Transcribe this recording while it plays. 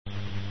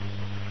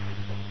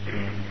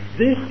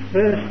This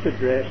first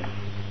address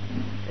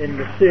in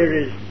the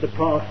series The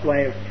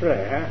Pathway of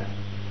Prayer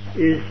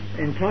is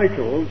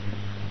entitled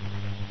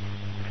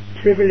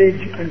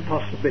Privilege and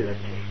Possibility.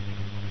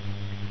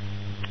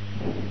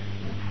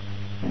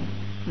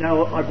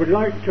 Now, I would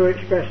like to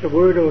express a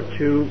word or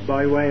two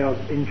by way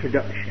of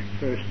introduction,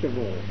 first of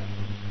all.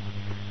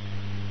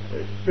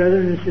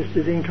 Brothers and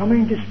sisters, in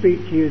coming to speak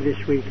to you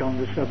this week on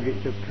the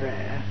subject of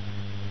prayer,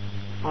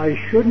 I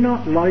should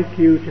not like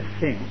you to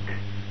think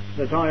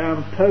that I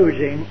am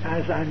posing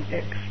as an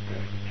expert.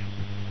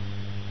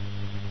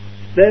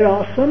 There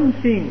are some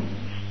things,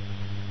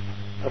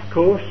 of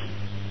course,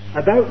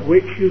 about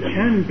which you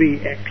can be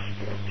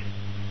expert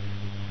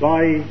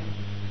by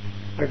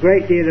a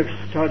great deal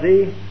of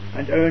study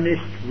and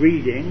earnest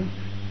reading.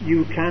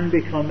 You can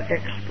become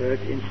expert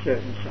in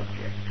certain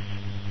subjects.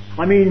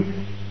 I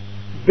mean,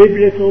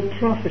 biblical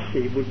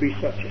prophecy would be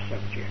such a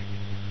subject.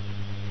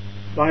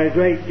 By a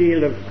great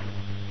deal of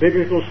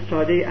biblical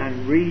study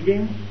and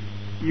reading,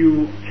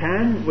 you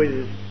can,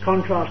 with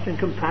contrast and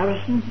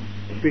comparison,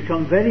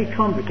 become very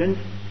competent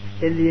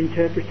in the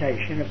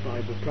interpretation of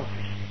Bible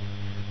prophecy.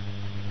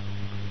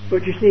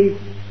 But you see,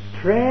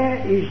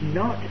 prayer is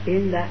not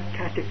in that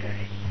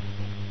category.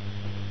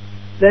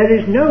 There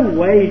is no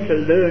way to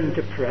learn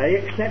to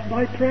pray except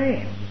by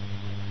praying.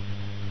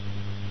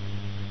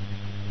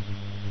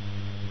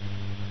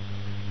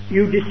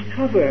 You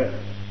discover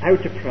how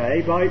to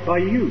pray by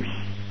use.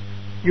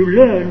 You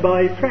learn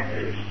by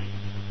practice.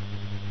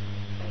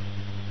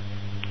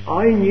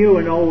 I knew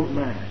an old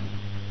man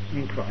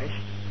in Christ.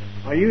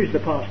 I use the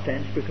past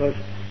tense because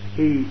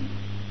he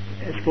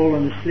has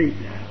fallen asleep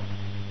now.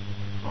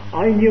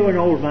 I knew an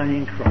old man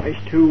in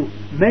Christ who,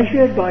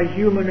 measured by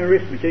human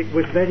arithmetic,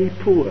 was very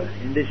poor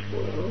in this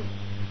world.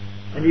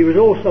 And he was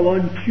also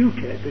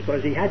untutored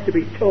because he had to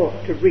be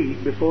taught to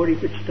read before he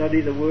could study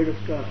the Word of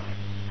God.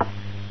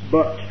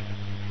 But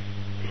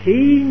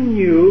he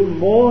knew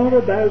more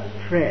about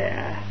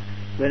prayer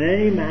than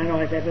any man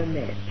I've ever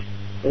met.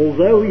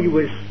 Although he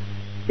was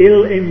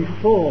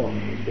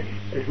ill-informed,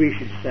 as we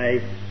should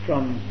say,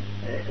 from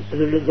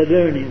the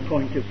learning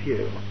point of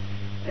view.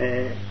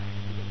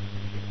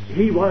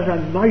 He was a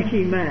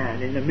mighty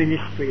man in the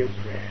ministry of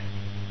prayer.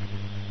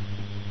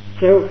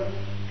 So,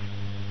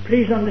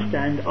 please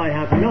understand, I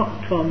have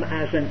not come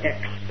as an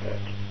expert.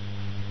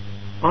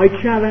 I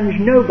challenge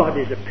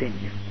nobody's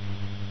opinion.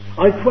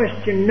 I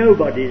question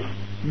nobody's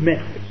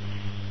methods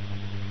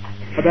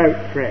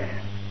about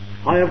prayer.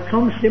 I have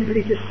come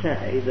simply to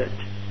say that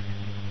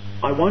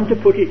I want to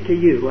put it to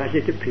you as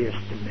it appears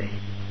to me.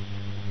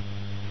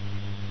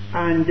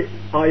 And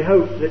I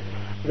hope that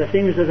the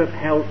things that have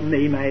helped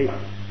me may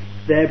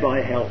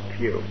thereby help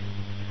you.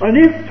 And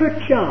if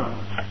perchance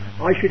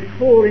I should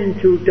fall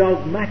into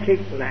dogmatic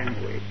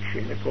language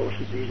in the course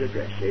of these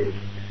addresses,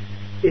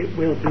 it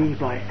will be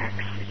by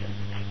accident.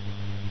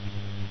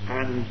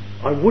 And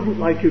I wouldn't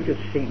like you to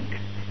think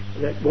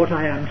that what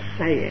I am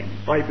saying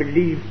I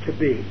believe to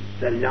be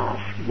the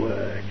last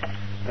word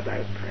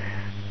about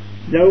prayer.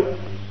 No,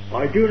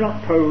 I do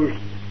not pose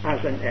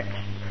as an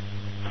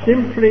expert.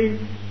 Simply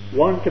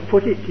want to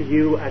put it to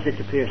you as it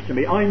appears to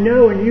me. I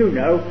know, and you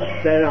know,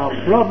 there are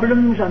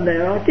problems and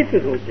there are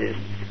difficulties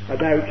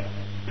about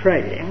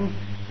praying,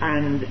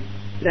 and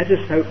let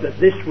us hope that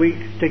this week,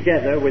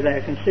 together with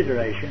our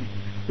consideration,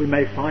 we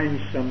may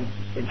find some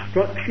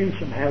instruction,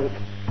 some help,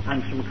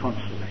 and some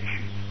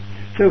consolation.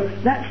 So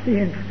that's the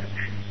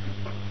introduction.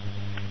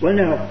 Well,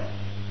 now,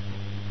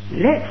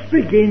 let's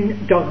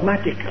begin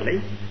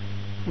dogmatically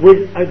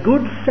with a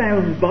good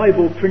sound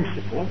Bible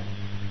principle.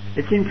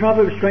 It's in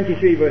Proverbs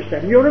 23 verse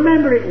 7. You'll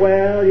remember it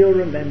well, you'll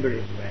remember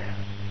it well.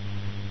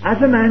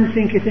 As a man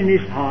thinketh in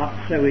his heart,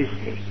 so is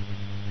he.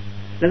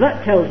 Now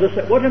that tells us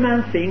that what a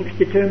man thinks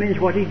determines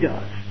what he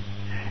does.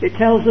 It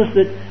tells us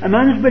that a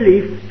man's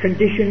belief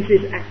conditions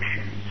his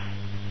actions.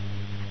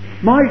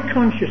 My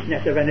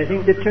consciousness of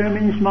anything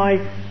determines my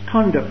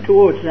conduct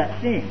towards that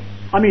thing.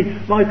 I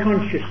mean, my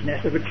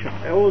consciousness of a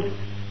child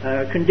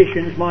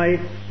conditions my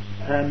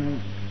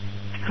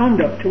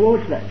conduct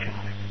towards that child.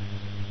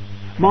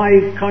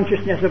 My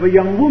consciousness of a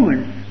young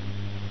woman,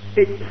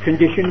 it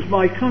conditions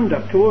my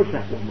conduct towards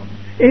that woman.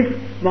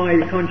 If my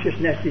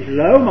consciousness is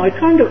low, my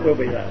conduct will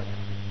be low.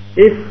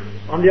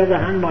 If, on the other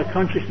hand, my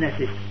consciousness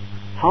is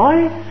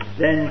high,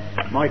 then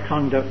my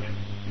conduct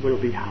will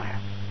be higher.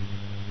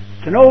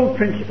 It's an old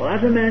principle.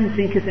 As a man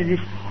thinketh in his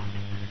heart,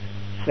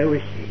 so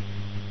is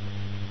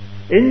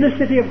he. In the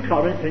city of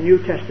Corinth in New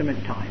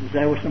Testament times,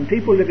 there were some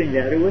people living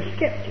there who were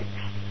skeptics.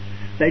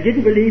 They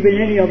didn't believe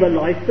in any other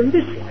life than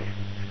this life.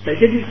 They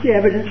didn't see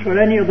evidence for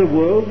any other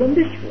world than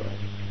this world.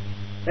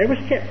 They were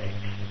skeptics.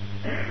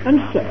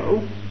 And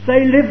so,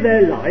 they lived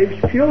their lives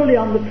purely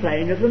on the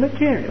plane of the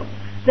material.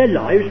 Their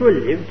lives were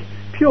lived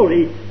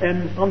purely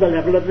on the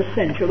level of the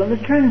sensual and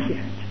the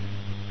transient.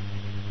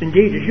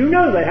 Indeed, as you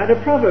know, they had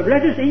a proverb,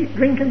 let us eat,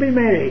 drink and be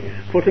merry,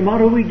 for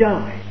tomorrow we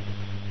die.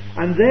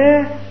 And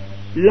their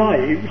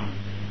lives,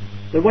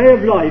 the way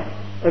of life,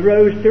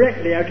 arose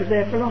directly out of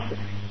their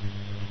philosophy.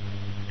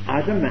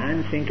 As a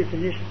man thinketh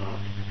in his heart,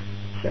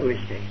 so is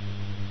he.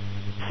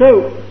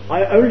 So,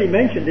 I only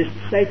mention this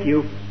to say to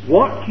you,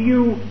 what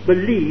you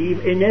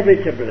believe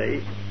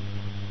inevitably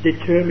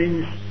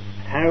determines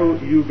how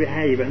you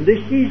behave. And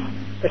this is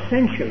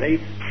essentially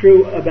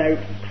true about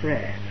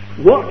prayer.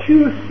 What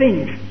you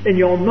think in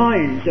your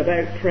minds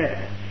about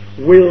prayer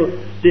will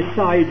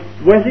decide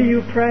whether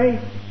you pray,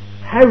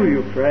 how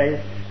you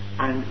pray,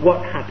 and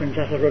what happens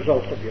as a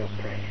result of your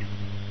praying.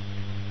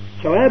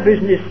 So our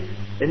business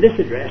in this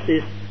address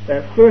is,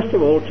 first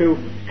of all, to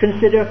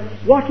consider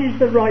what is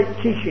the right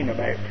teaching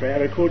about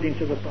prayer according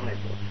to the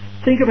Bible.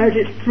 Think about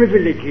its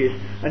privileges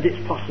and its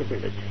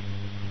possibility.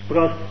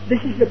 Because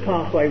this is the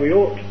pathway we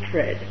ought to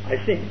tread,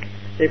 I think,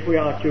 if we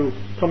are to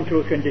come to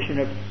a condition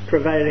of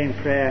prevailing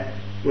prayer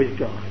with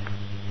God.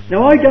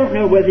 Now, I don't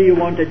know whether you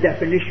want a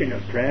definition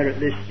of prayer at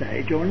this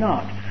stage or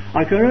not.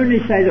 I can only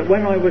say that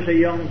when I was a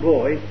young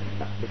boy,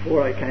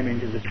 before I came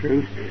into the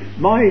truth,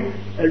 my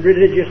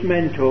religious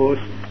mentors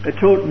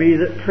taught me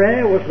that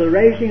prayer was the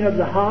raising of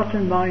the heart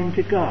and mind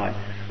to God.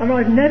 And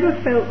I've never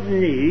felt the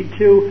need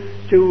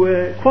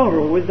to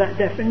quarrel with that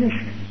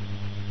definition.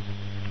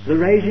 The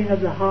raising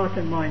of the heart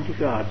and mind to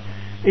God.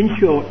 In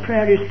short,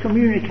 prayer is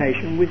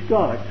communication with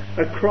God,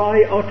 a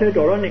cry uttered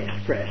or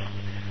unexpressed,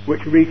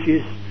 which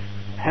reaches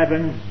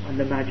heaven and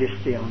the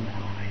majesty on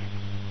high.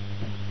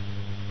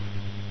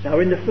 Now,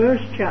 in the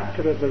first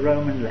chapter of the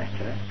Roman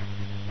letter,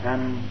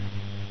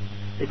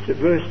 it's at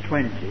verse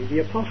 20, the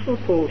Apostle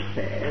Paul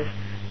says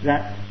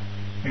that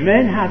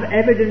men have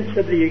evidence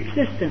of the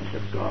existence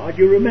of God.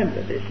 You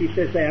remember this. He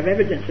says they have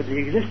evidence of the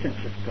existence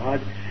of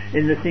God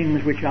in the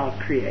things which are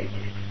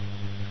created.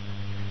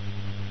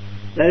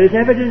 There is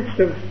evidence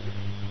of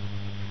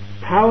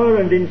power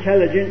and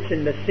intelligence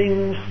in the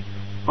things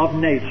of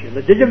nature.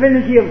 The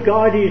divinity of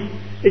God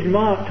is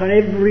marked on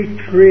every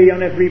tree,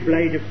 on every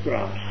blade of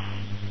grass.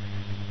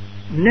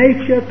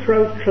 Nature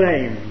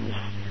proclaims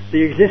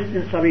the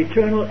existence of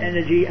eternal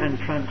energy and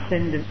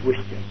transcendent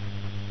wisdom.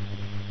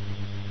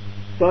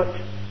 But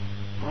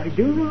I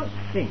do not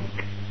think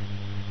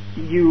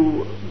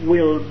you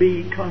will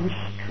be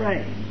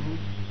constrained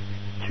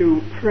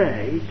to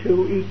pray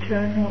to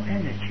eternal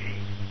energy.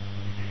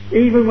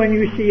 Even when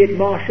you see it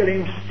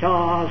marshalling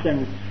stars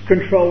and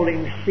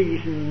controlling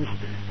seasons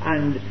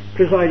and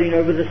presiding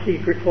over the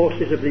secret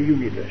forces of the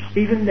universe,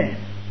 even then,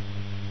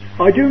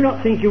 I do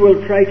not think you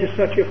will pray to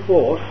such a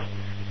force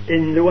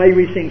in the way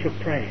we think of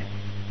praying.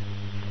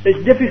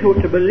 It's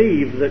difficult to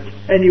believe that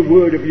any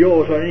word of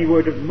yours or any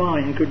word of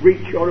mine could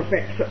reach or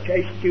affect such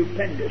a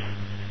stupendous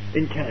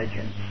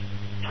intelligence.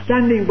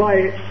 Standing by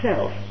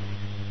itself,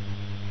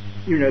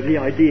 the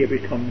idea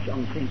becomes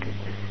unthinkable.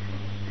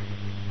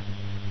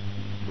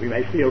 We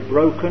may feel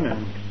broken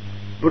and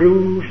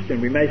bruised,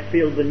 and we may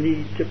feel the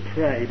need to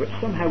pray, but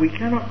somehow we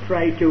cannot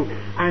pray to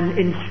an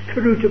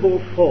inscrutable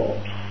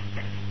force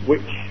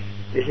which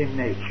is in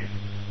nature.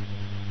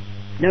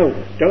 No,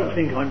 don't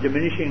think I'm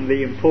diminishing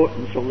the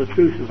importance or the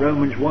truth of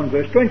Romans 1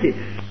 verse 20.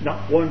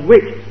 Not one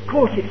whit. Of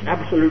course, it's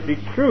absolutely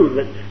true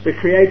that the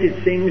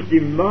created things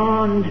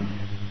demand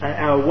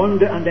our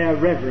wonder and our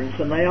reverence,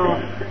 and they are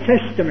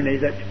testimony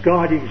that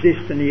God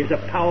exists and He is a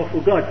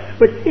powerful God.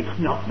 But it's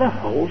not the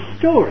whole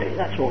story.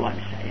 That's all I'm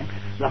saying.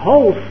 The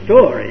whole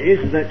story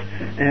is that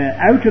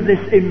out of this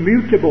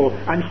immutable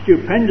and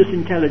stupendous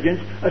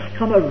intelligence has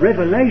come a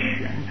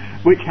revelation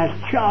which has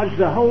charged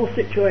the whole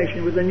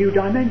situation with a new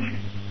dimension.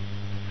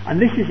 And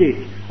this is it.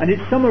 And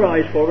it's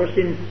summarized for us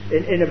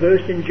in a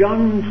verse in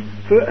John's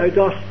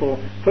Gospel,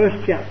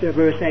 first chapter,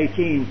 verse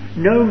 18.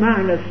 No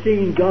man has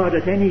seen God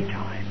at any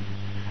time,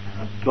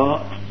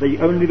 but the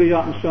only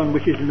begotten Son,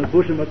 which is in the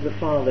bosom of the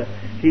Father,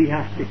 He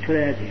hath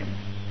declared Him.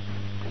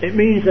 It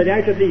means that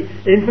out of the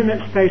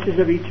infinite spaces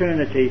of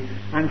eternity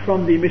and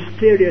from the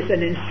mysterious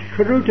and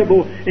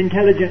inscrutable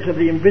intelligence of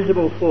the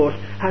invisible force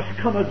has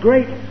come a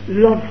great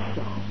love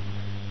song.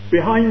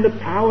 Behind the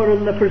power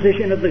and the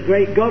precision of the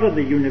great God of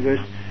the universe,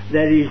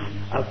 there is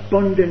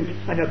abundant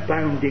and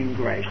abounding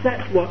grace.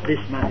 That's what this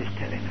man is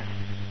telling us.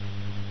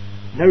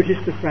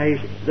 Notice the phrase,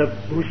 the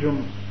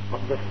bosom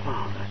of the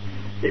Father.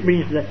 It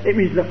means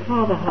the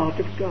Father heart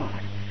of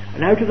God.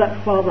 And out of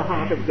that Father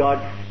heart of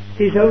God,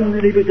 His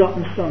only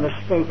begotten Son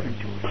has spoken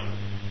to us.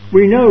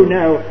 We know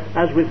now,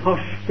 as with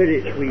hushed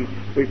spirits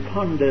we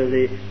ponder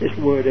this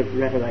word of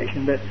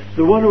revelation, that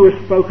the one who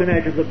has spoken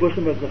out of the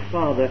bosom of the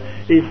Father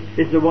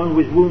is the one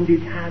with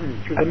wounded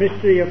hands, with the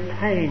mystery of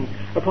pain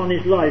upon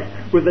His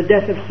life, with the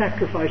death of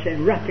sacrifice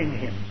enwrapping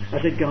Him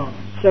as a garment,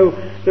 so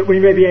that we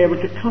may be able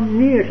to come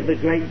near to the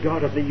great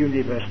God of the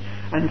universe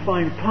and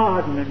find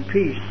pardon and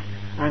peace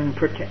and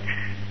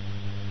protection.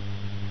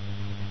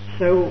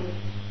 So,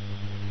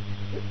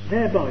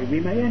 thereby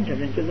we may enter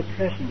into the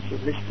presence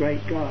of this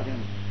great God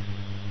and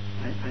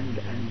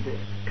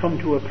come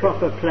to a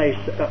proper place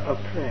of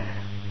prayer.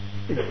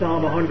 In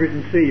Psalm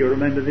 103 you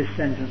remember this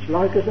sentence,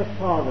 like as a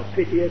father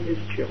pitieth his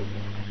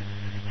children,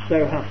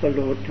 so hath the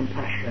Lord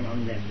compassion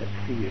on them that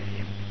fear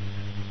Him.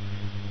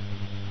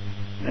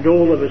 And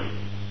all of us,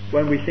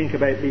 when we think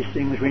about these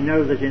things, we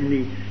know that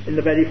in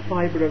the very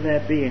fibre of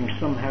our being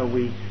somehow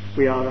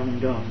we are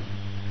undone.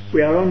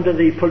 We are under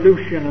the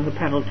pollution and the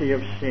penalty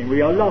of sin.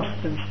 We are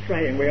lost and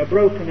straying. We are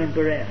broken and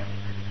bereft.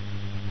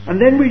 And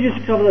then we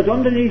discover that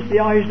underneath the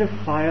eyes of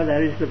fire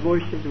there is the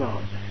voice of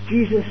love.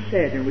 Jesus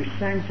said, and we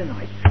sang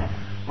tonight,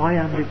 I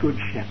am the good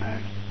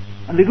shepherd.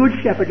 And the good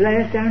shepherd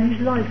lays down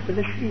his life for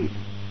the sheep.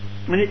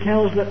 And it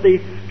tells that the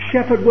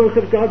shepherd work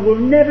of God will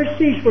never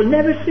cease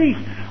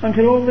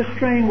until all the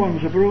straying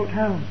ones are brought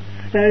home.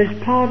 There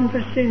is pardon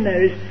for sin,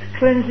 there is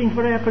cleansing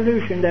for our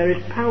pollution, there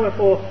is power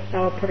for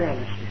our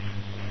paralysis.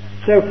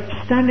 So,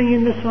 standing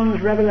in the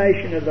Son's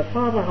revelation of the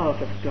Father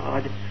heart of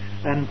God,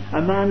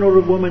 a man or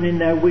a woman in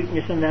their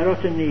weakness and their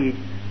utter need,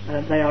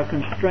 they are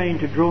constrained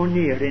to draw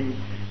near in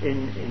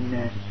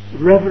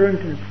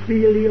reverent and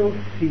filial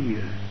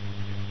fear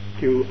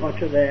to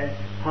utter their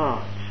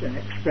hearts and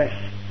express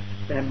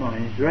their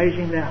minds,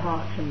 raising their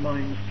hearts and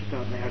minds to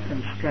God. They are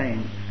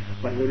constrained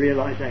by the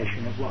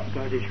realization of what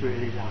God is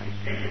really like.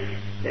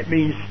 It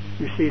means,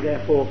 you see,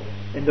 therefore,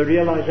 in the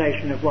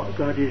realization of what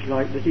God is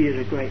like, that he is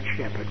a great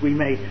shepherd. We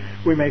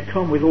may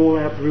come with all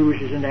our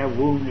bruises and our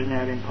wounds and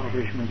our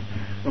impoverishment,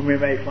 and we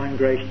may find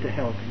grace to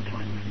help in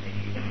time of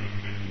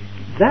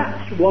need.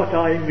 That's what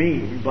I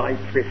mean by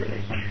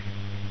privilege.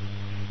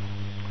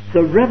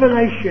 The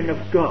revelation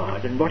of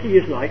God and what he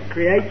is like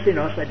creates in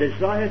us a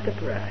desire to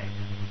pray.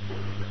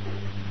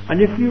 And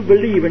if you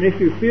believe and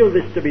if you feel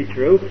this to be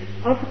true,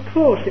 of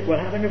course it will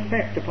have an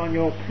effect upon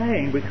your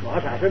praying,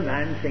 because as a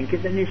man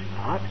thinketh in his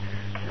heart,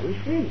 so is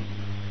he.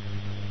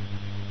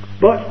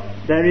 But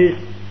there is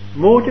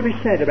more to be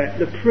said about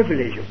the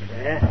privilege of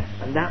prayer,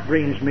 and that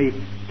brings me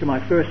to my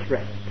first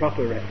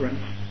proper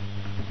reference,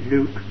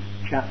 Luke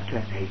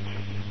chapter 18,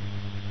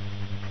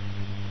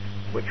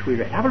 which we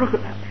read. Have a look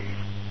at that, please.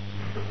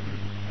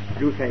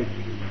 Luke 18.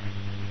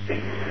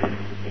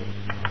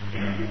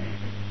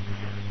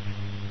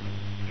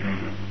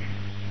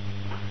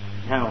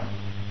 Now,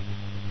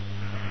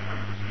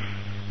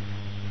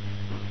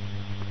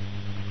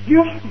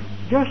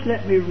 just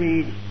let me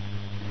read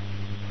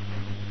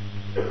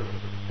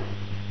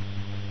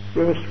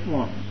verse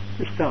 1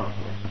 to start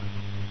with.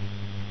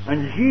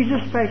 And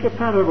Jesus spake a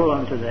parable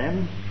unto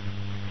them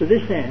to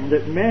this end,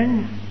 that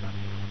men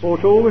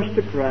ought always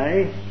to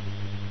pray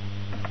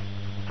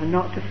and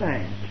not to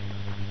faint.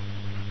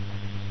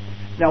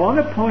 Now, on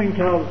a point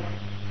of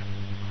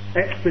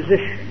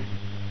exposition,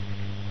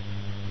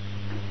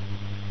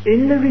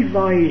 in the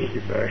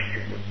Revised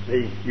Version of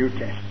the New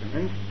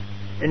Testament,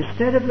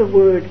 instead of the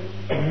word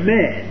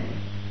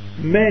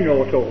men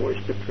ought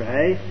always to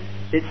pray,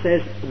 it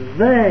says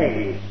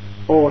they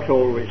ought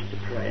always to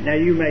pray. Now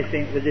you may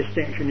think the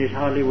distinction is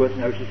hardly worth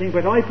noticing,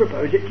 but I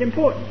propose it's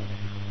important.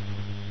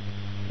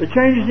 The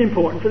change is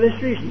important for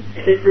this reason.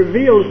 It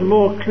reveals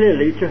more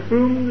clearly to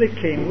whom the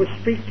king was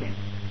speaking.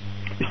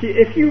 You see,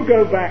 if you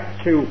go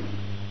back to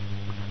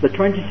the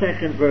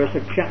 22nd verse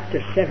of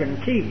chapter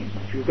 17,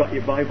 if you've got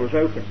your Bibles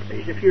open,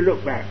 please, if you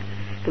look back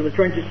to the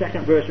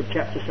 22nd verse of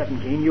chapter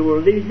 17, you will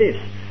read this.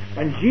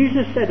 And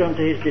Jesus said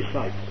unto his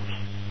disciples,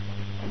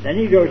 and then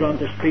he goes on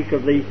to speak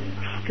of the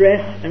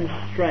stress and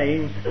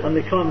strain and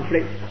the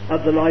conflict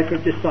of the life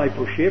of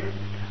discipleship,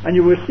 and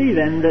you will see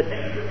then that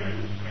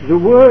the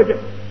word,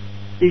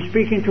 he's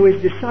speaking to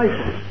his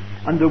disciples,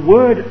 and the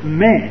word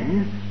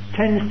men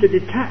tends to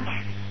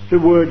detach the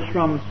words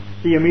from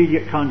the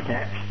immediate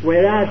context,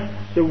 whereas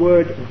the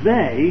word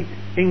they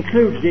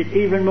includes it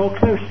even more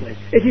closely.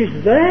 It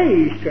is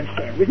they he's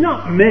concerned with,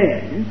 not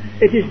men.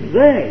 It is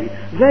they,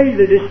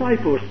 the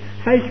disciples,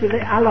 faced with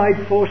the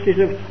allied forces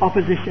of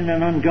opposition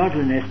and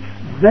ungodliness.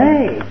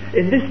 They,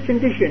 in this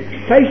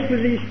condition, faced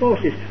with these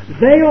forces,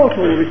 they ought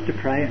always to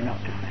pray and not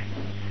to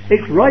faint.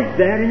 It's right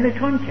there in the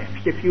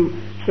context if you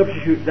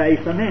substitute they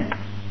for men.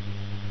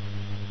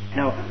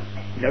 Now,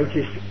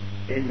 notice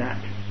in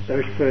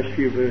those first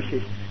few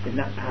verses in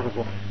that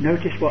parable,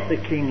 notice what the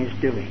king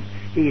is doing.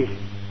 He is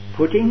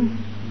putting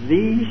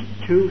these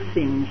two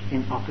things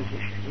in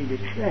opposition. He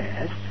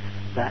declares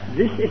that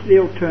this is the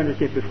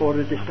alternative before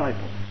the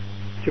disciple: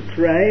 to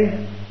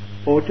pray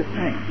or to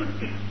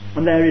faint.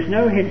 And there is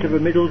no hint of a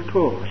middle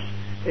course.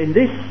 In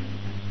this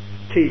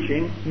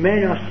teaching,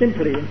 men are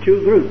simply in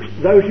two groups: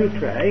 those who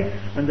pray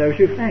and those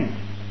who faint.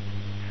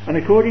 And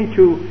according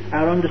to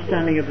our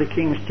understanding of the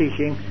king's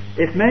teaching,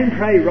 if men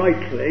pray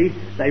rightly,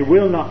 they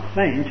will not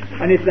faint,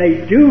 and if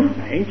they do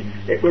faint,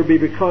 it will be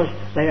because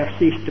they have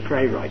ceased to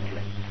pray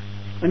rightly.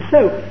 And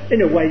so,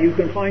 in a way, you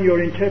can find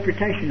your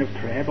interpretation of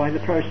prayer by the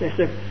process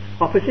of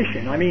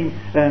opposition. I mean,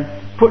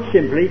 put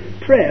simply,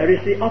 prayer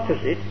is the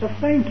opposite of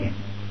fainting.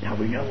 Now,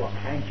 we know what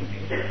fainting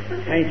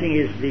is. Fainting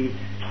is the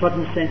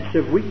sudden sense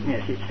of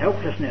weakness, it's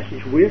helplessness,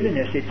 it's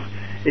weariness,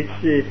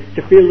 it's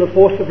to feel the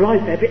force of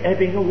life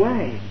ebbing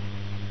away.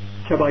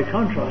 So by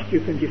contrast, you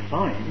can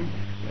define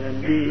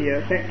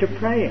the effect of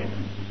praying.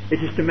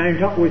 It is to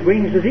mount up with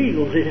wings as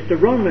eagles. It is to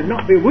run and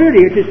not be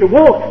weary. It is to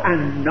walk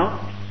and not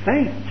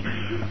faint.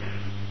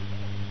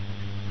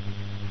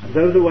 And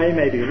though the way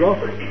may be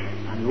rough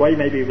and the way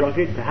may be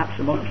rugged, perhaps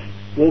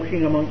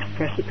walking amongst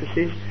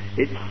precipices,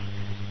 it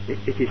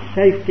is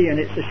safety and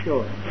it's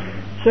assurance.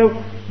 So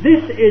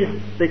this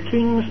is the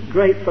king's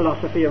great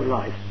philosophy of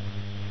life.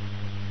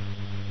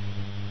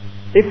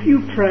 If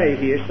you pray,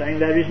 he is saying,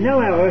 there is no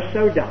hour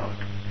so dark,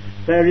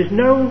 there is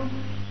no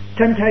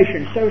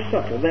temptation so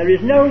subtle, there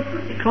is no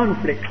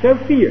conflict so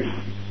fierce,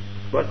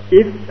 but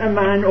if a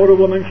man or a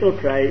woman shall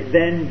pray,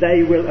 then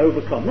they will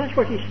overcome. That's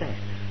what he's saying.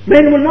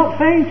 Men will not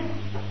faint.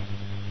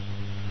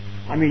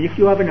 I mean, if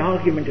you have an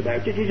argument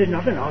about it, it is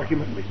not an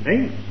argument with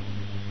me.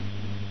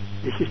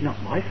 This is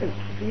not my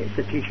philosophy, it's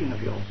the teaching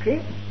of your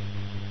King.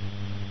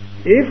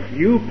 If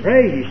you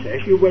pray, he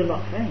says, you will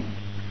not faint.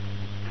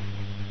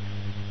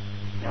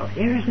 Now,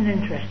 here is an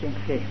interesting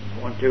thing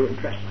I want to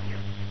impress on you.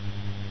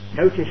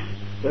 Notice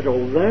that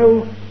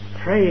although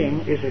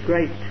praying is a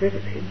great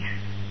privilege,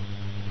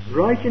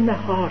 right in the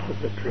heart of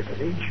the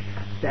privilege,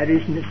 there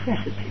is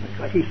necessity,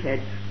 because he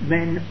said,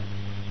 men,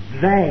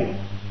 they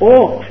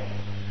ought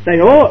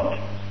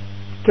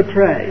to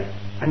pray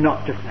and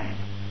not to faint.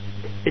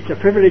 It's a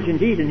privilege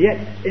indeed, and yet,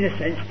 in a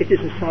sense, it is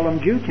a solemn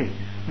duty.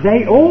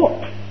 They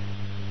ought.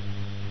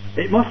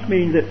 It must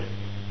mean that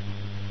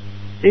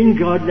in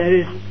God there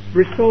is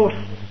resource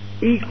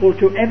equal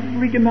to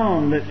every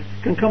demand that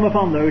can come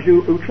upon those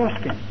who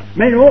trust Him.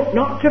 Men ought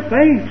not to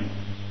faint,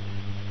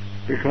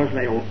 because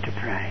they ought to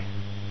pray.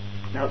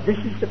 Now, this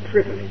is the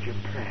privilege of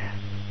prayer.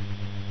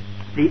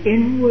 The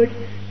inward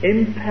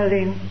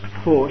impelling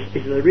force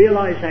is the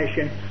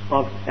realization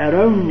of our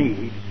own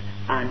need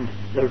and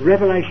the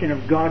revelation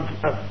of God's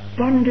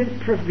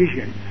abundant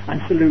provision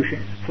and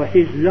solution for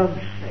His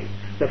love's sake.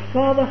 The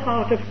Father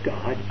heart of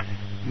God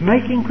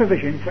making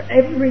provision for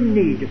every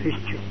need of His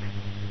children.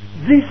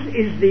 This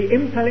is the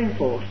impelling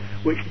force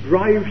which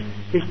drives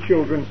His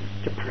children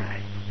to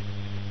pray.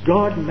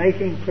 God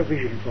making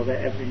provision for their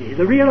every need.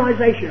 The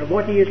realization of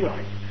what He is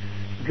like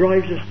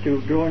drives us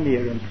to draw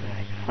near and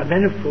pray. And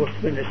then, of course,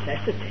 the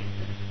necessity.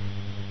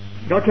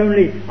 Not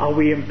only are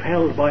we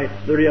impelled by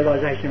the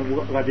realization of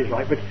what God is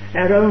like, but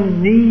our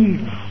own needs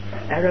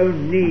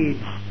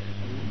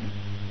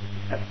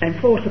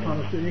enforce upon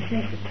us the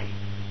necessity.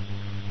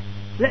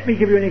 Let me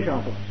give you an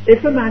example.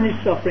 If a man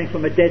is suffering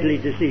from a deadly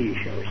disease,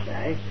 shall we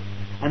say,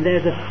 and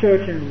there's a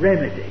certain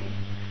remedy,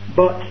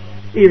 but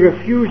he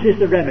refuses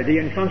the remedy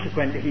and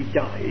consequently he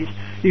dies,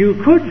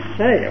 you could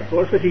say, of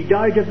course, that he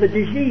died of the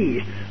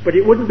disease, but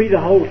it wouldn't be the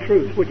whole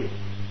truth, would it?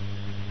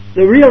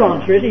 The real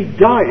answer is he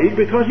died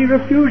because he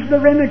refused the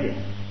remedy.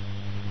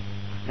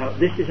 Now,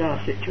 this is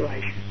our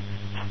situation.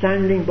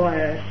 Standing by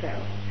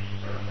ourselves,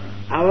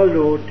 our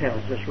Lord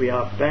tells us we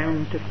are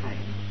bound to faint.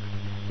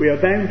 We are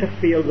bound to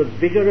feel the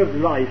vigour of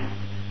life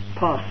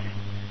passing.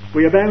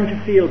 We are bound to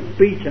feel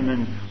beaten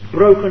and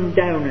broken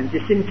down and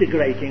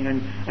disintegrating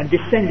and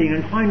descending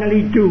and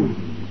finally doomed.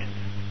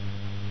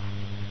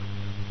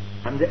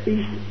 And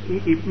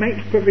he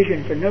makes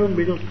provision for no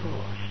middle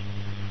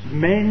course.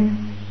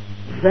 Men,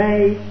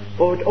 they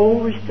ought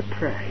always to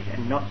pray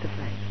and not to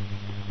faint.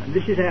 And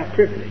this is our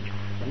privilege,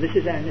 and this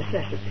is our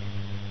necessity.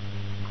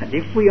 And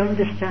if we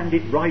understand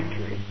it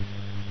rightly,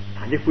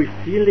 and if we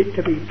feel it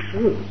to be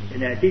true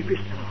in our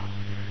deepest heart,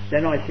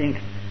 then I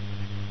think,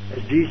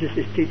 as Jesus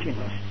is teaching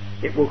us,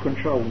 it will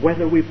control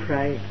whether we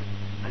pray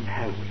and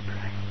how we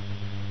pray.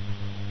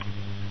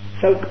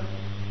 So,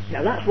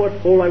 now that's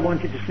all I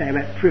wanted to say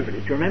about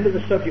privilege. Remember,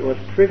 the subject was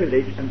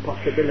privilege and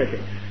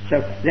possibility.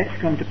 So let's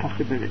come to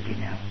possibility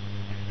now.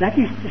 That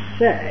is to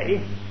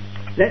say,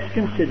 let's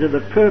consider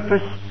the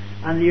purpose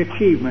and the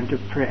achievement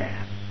of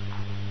prayer.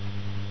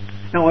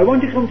 Now, I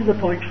want to come to the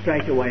point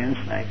straight away and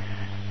say,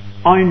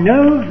 I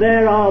know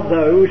there are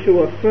those who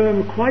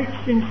affirm quite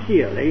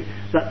sincerely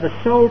that the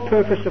sole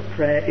purpose of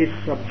prayer is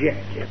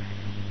subjective.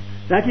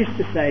 That is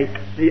to say,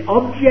 the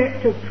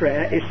object of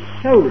prayer is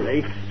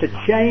solely to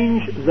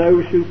change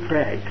those who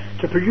pray,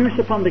 to produce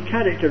upon the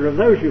character of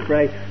those who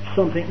pray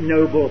something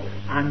noble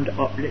and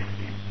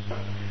uplifting.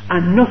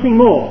 And nothing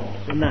more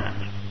than that.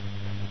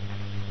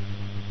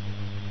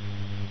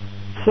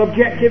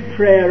 Subjective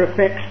prayer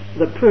affects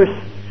the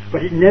person,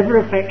 but it never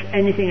affects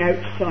anything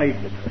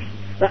outside the person.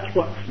 That's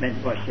what's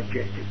meant by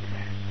subjective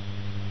prayer.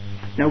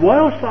 Now,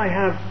 whilst I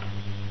have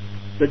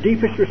the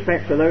deepest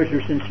respect for those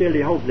who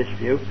sincerely hold this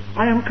view,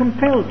 I am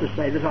compelled to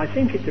say that I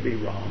think it to be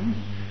wrong,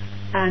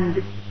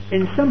 and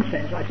in some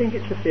sense I think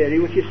it's a theory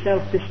which is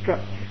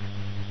self-destructive.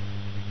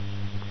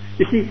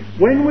 You see,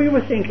 when we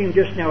were thinking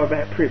just now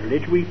about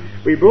privilege, we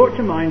brought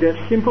to mind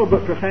a simple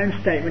but profound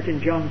statement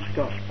in John's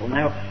Gospel.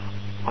 Now,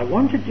 I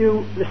want to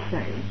do the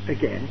same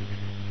again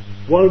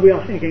while we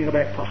are thinking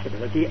about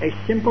possibility, a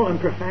simple and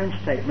profound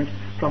statement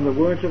from the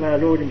words of our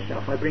Lord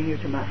Himself. I bring you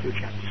to Matthew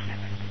chapter 7.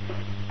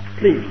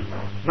 Please,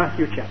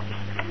 Matthew chapter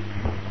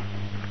 7.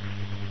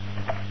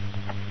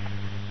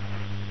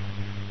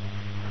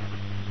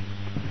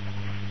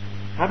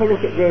 Have a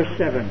look at verse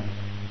 7.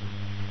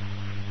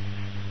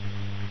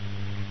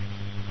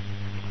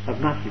 Of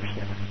Matthew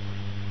 7.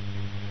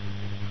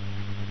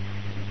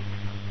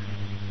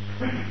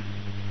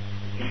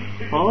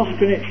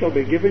 Ask and it shall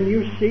be given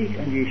you, seek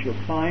and ye shall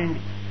find,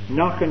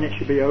 knock and it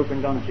shall be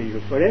opened unto you.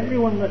 For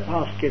everyone that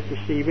asketh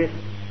receiveth,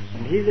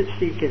 and he that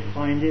seeketh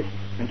findeth,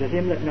 and to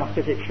him that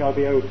knocketh it shall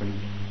be opened.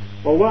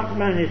 Or what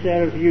man is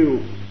there of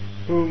you,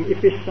 whom if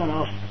his son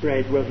asks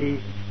bread, will he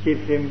give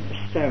him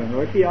a stone?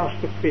 Or if he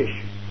asks a fish,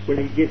 will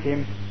he give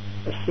him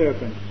a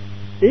serpent?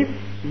 If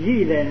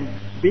ye then,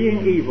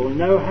 being evil,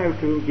 know how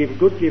to give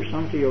good gifts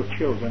unto your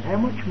children, how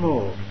much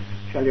more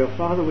shall your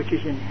Father which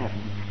is in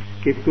heaven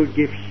give good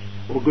gifts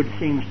or good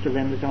things to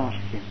them that ask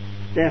him?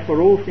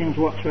 Therefore all things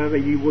whatsoever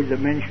ye would that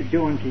men should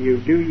do unto you,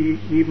 do ye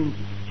even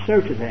so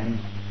to them,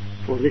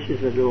 for this is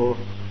the law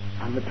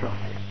and the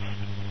prophets.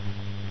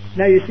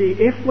 Now you see,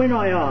 if when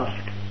I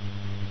ask,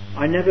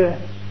 I never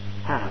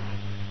have,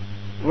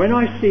 when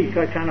I seek,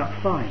 I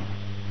cannot find,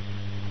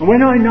 and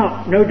when I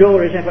knock, no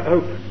door is ever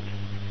opened,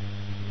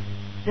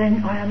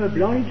 then I am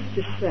obliged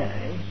to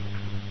say,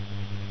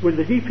 with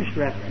the deepest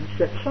reverence,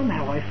 that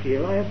somehow I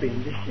feel I have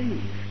been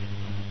deceived.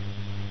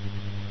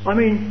 I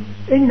mean,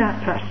 in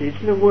that passage,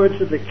 the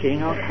words of the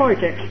king are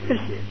quite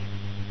explicit.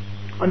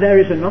 And there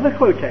is another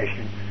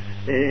quotation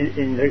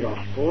in the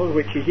Gospel,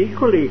 which is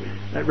equally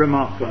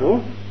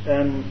remarkable.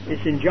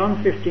 It's in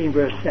John 15,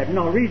 verse 7.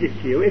 I'll read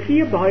it to you. If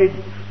ye abide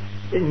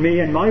in me,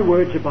 and my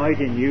words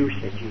abide in you,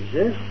 said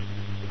Jesus,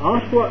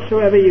 ask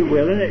whatsoever ye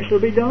will, and it shall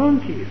be done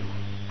unto you.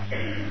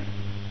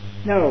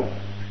 Now,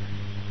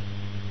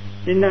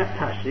 in that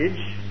passage,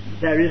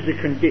 there is the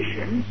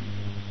condition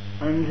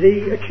and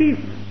the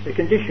achievement. The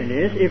condition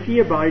is, if ye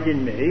abide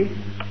in me,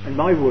 and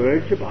my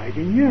words abide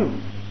in you.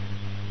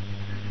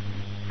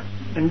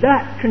 And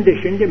that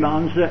condition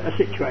demands a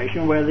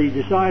situation where the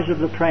desires of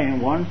the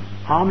praying one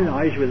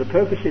harmonise with the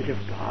purposes of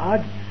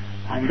God,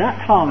 and that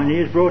harmony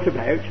is brought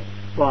about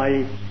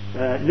by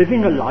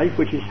living a life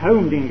which is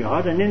homed in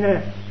God, and in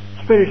a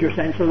spiritual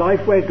sense, a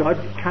life where God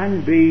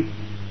can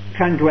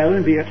dwell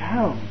and be at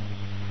home,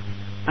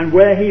 and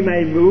where he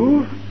may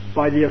move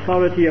by the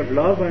authority of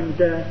love,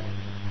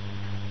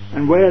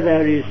 and where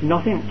there is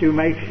nothing to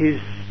make his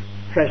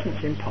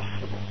presence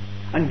impossible.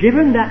 And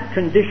given that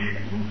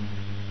condition,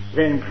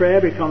 then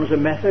prayer becomes a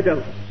method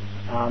of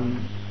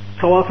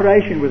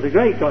cooperation with the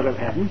great God of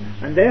heaven,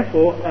 and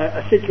therefore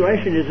a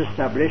situation is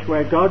established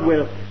where God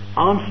will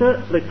answer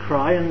the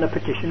cry and the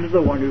petition of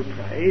the one who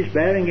prays,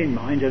 bearing in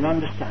mind and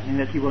understanding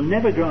that he will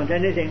never grant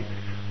anything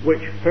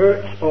which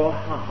hurts or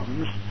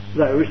harms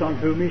those on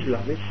whom his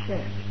love is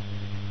set.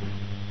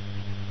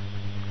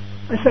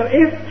 And so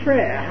if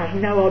prayer has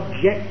no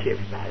objective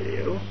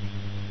value,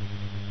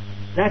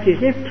 that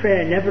is, if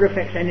prayer never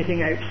affects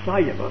anything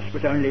outside of us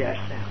but only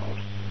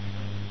ourselves,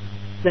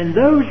 then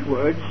those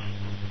words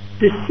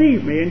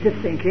deceive me into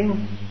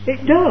thinking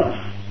it does.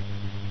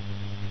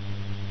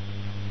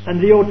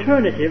 And the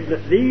alternative,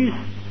 that these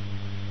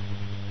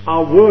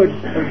are words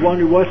of one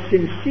who was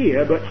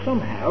sincere but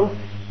somehow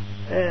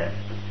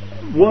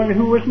one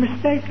who was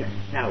mistaken.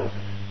 Now,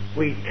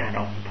 we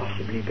cannot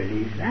possibly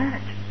believe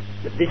that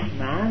this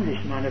man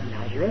of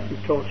Nazareth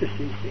who taught us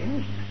these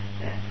things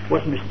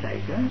was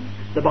mistaken.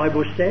 The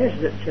Bible says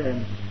that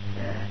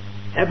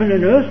heaven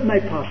and earth may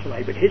pass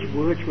away, but his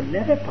words will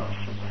never pass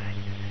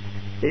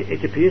away.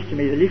 It appears to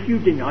me that if you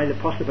deny the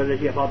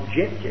possibility of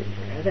objective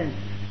prayer, then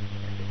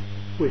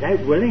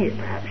without willing it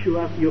perhaps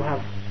you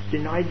have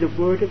denied the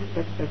word of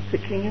the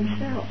King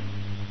himself.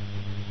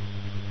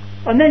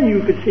 And then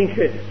you could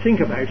think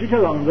about it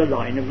along the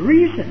line of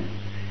reason.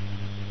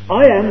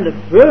 I am the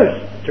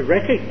first to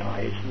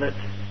recognise that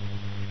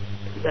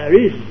there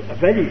is a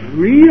very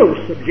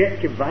real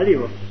subjective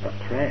value of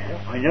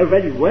prayer. I know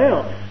very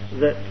well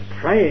that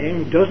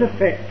praying does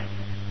affect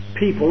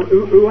people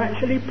who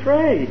actually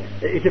pray.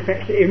 It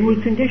affects the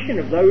inward condition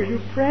of those who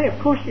pray. Of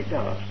course it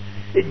does.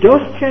 It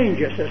does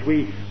change us as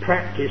we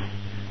practice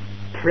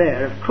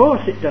prayer. Of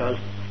course it does.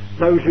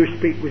 Those who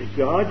speak with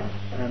God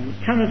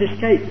cannot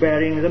escape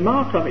bearing the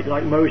mark of it,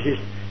 like Moses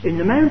in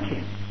the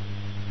mountain.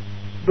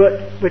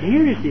 But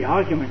here is the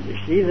argument, you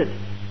see, that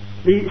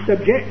the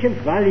subjective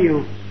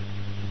value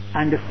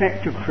and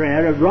effect of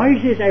prayer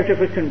arises out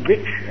of a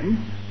conviction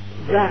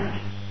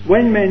that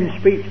when men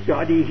speak to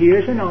God, he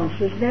hears and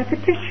answers their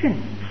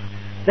petitions.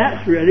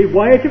 That's really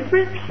why it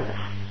affects us.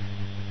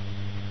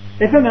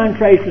 If a man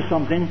prays for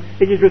something,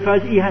 it is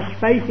because he has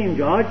faith in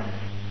God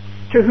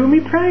to whom he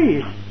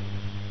prays.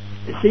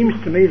 It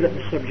seems to me that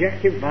the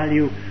subjective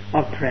value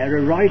of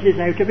prayer arises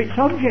out of its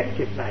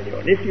objective value.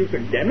 And if you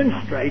can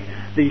demonstrate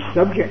the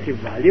subjective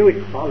value,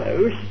 it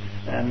follows,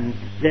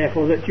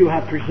 therefore, that you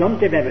have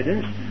presumptive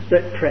evidence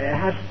that prayer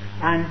has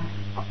an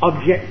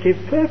objective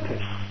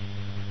purpose.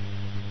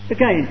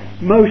 Again,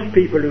 most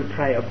people who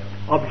pray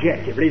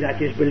objectively,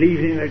 that is,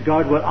 believing that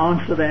God will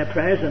answer their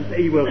prayers and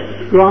he will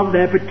grant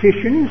their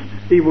petitions,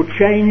 he will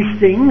change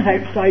things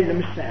outside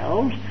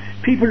themselves,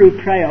 people who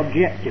pray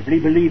objectively,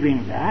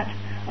 believing that,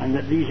 and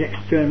that these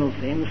external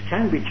things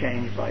can be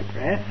changed by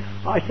prayer,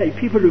 I say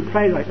people who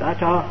pray like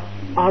that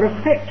are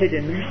affected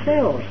in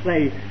themselves.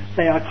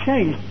 They are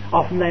changed.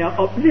 Often they are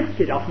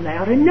uplifted. Often they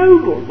are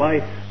ennobled by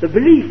the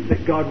belief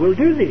that God will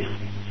do these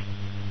things.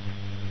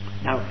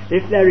 Now,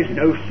 if there is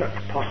no such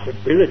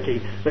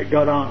possibility that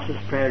God answers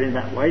prayer in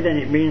that way, then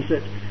it means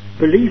that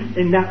belief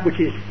in that which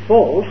is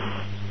false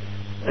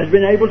has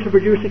been able to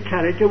produce a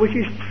character which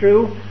is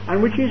true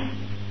and which is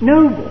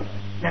noble.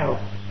 Now,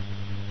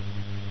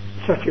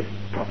 such a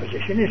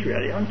proposition is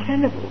really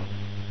untenable.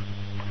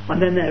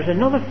 And then there's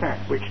another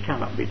fact which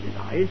cannot be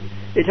denied.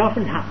 It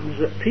often happens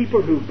that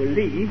people who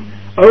believe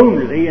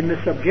only in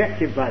the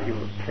subjective value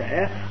of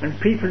prayer and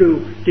people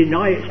who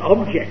deny its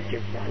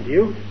objective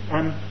value,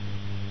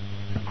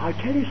 I'll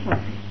tell you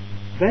something,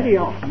 very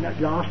often at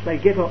last they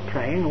give up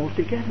praying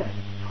altogether.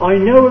 I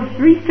know of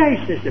 3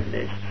 cases of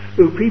this,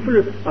 people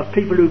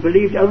who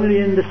believed only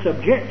in the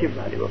subjective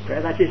value of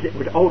prayer, that is, it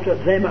would alter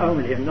them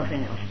only and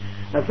nothing else.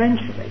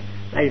 Eventually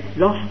they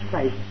lost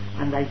faith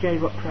and they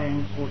gave up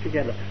praying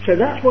altogether. So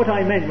that's what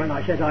I meant when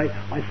I said I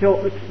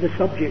felt that the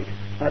subject,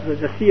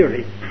 the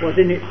theory, was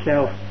in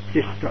itself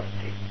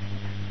destructive.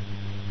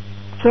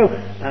 So,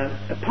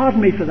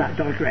 pardon me for that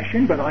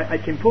digression, but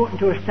it's important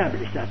to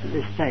establish that at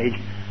this stage.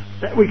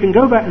 That we can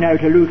go back now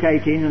to Luke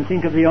 18 and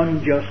think of the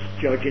unjust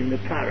judge in the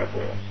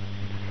parable.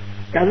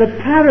 Now, the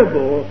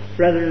parable,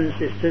 brothers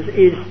and sisters,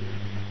 is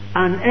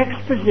an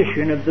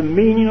exposition of the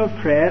meaning of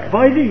prayer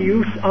by the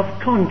use of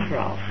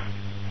contrast.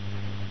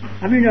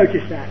 Have you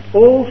noticed that?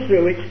 All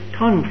through its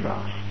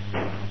contrast.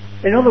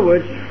 In other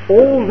words,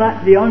 all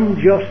that the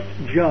unjust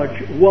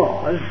judge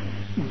was,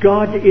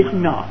 God is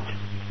not.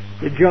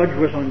 The judge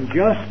was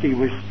unjust, he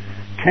was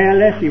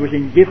careless, he was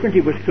indifferent,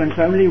 he was concerned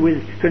only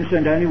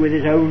with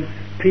his own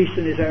peace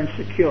and his own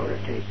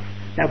security.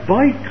 Now,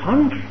 by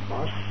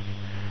contrast,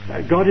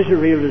 God is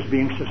revealed as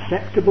being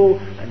susceptible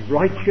and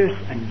righteous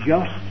and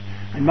just,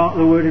 and mark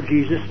the word of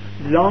Jesus,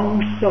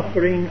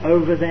 long-suffering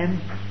over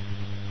them.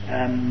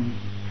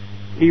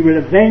 He will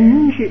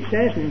avenge, it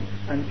says,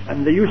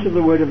 and the use of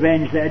the word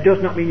avenge there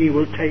does not mean he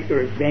will take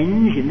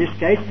revenge in this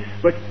case,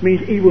 but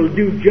means he will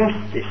do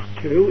justice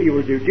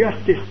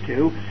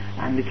to,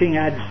 and the king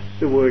adds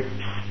the word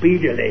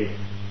speedily.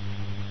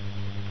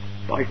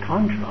 By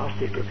contrast,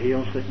 it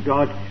reveals that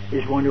God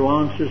is one who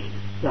answers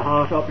the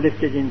heart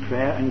uplifted in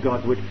prayer, and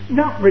God would,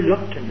 not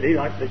reluctantly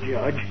like the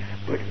judge,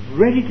 but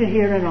ready to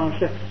hear and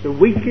answer the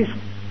weakest,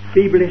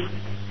 feeblest,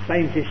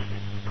 faintest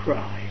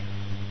cry.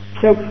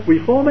 So we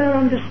form our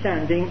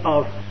understanding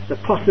of the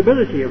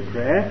possibility of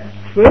prayer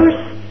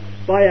first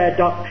by our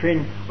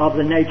doctrine of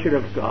the nature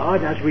of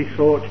God as we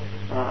thought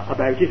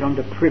about it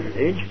under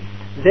privilege,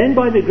 then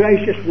by the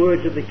gracious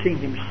words of the King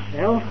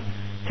himself,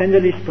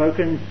 tenderly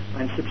spoken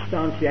and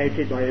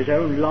substantiated by his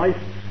own life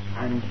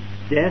and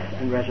death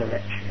and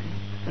resurrection.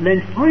 And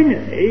then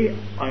finally,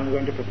 I'm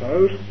going to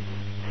propose,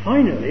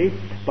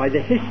 by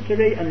the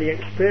history and the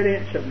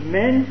experience of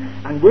men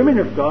and women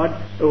of God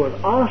who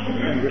have asked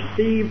and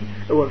received,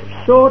 who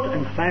have sought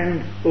and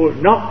found, who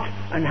have knocked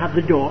and had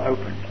the door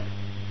opened.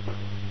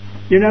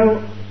 You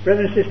know,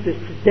 brothers and sisters,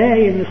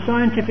 today in the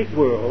scientific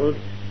world,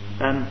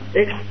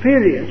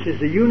 experience is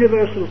the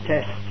universal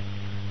test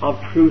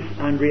of truth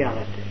and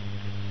reality.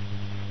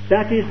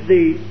 That is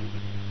the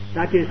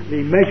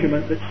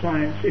measurement that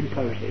science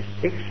imposes.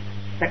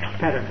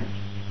 Experiment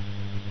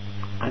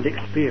and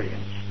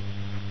experience.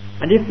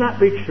 And if that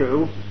be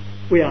true,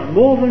 we are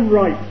more than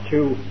right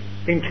to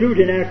include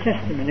in our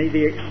testimony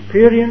the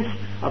experience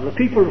of the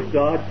people of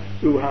God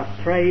who have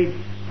prayed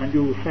and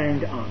who have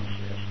found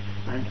answers.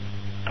 And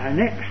our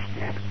next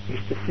step is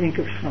to think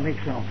of some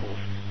examples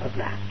of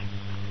that.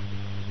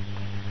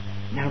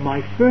 Now,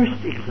 my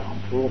first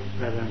example,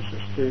 brothers and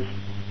sisters,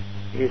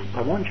 is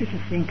I want you to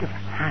think of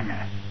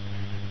Hannah,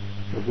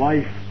 the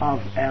wife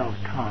of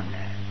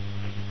Elkanah.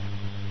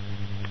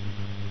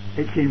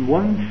 It's in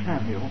 1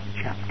 Samuel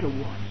chapter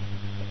 1.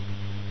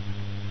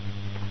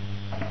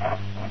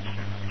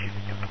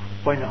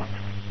 Why not?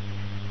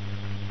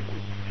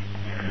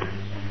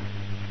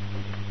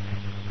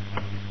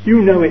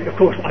 You know it, of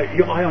course.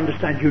 I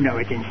understand you know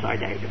it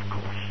inside out, of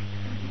course.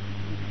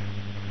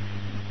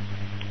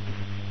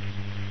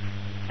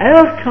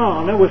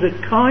 Elkanah was a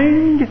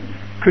kind,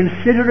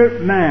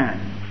 considerate man.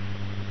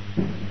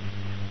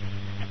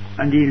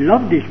 And he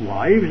loved his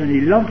wives, and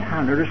he loved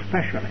Hannah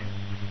especially.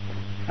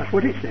 That's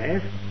what it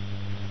says.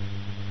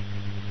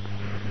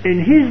 In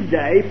his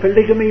day,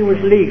 polygamy was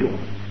legal.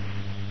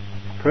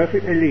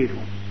 Perfectly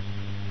legal.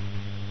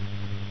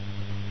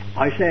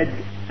 I said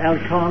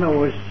Elkanah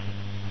was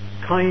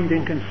kind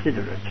and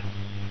considerate.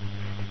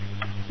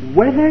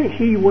 Whether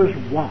he was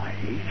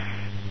wise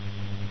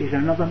is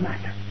another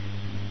matter.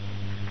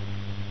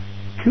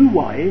 2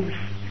 wives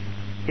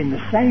in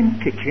the same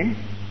kitchen,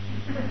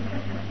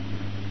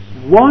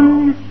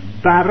 one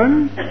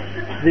barren,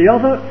 the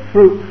other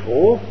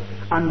fruitful,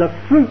 and the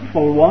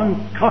fruitful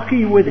one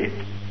cocky with it.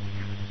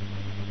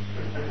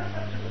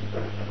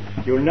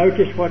 You'll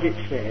notice what it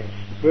says,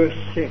 verse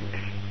 6.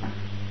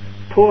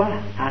 Poor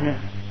Hannah.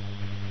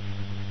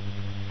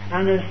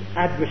 Hannah's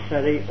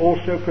adversary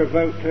also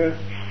provoked her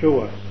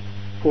sore,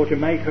 for to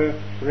make her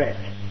fret,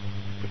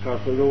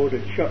 because the Lord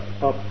had shut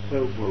up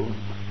her womb.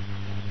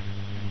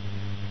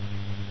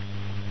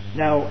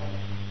 Now,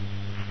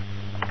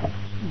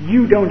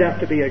 you don't have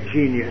to be a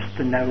genius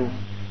to know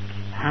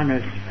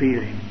Hannah's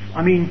feelings.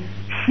 I mean,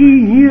 she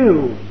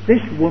knew,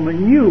 this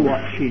woman knew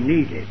what she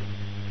needed.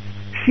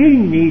 She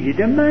needed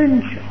a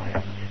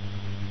man-child.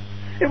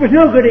 It was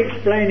no good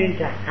explaining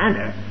to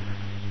Hannah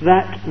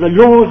that the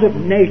laws of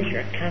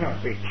nature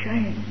cannot be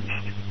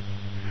changed,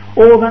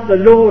 or that the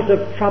laws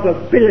of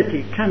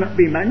probability cannot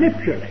be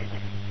manipulated.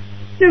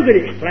 No good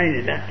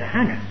explaining that to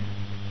Hannah.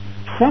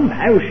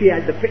 Somehow she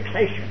had the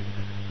fixation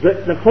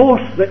that the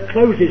force that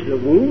closes the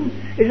womb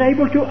is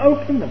able to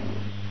open the womb.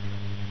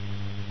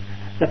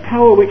 The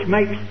power which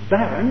makes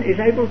barren is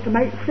able to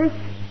make fruit.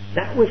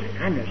 That was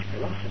Hannah's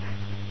philosophy.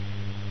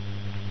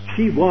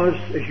 She was,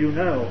 as you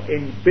know,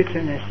 in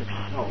bitterness of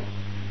soul.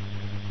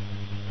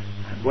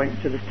 And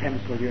went to the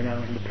temple, in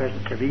the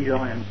presence of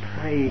Eli and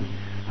prayed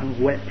and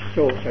wept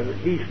sore, so that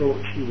he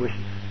thought she was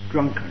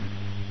drunken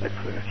at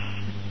first.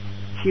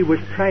 She was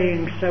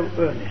praying so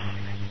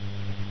earnestly.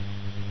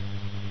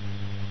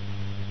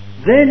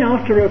 Then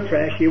after her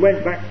prayer she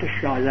went back to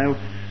Shiloh.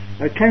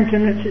 Her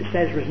countenance, it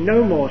says, was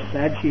no more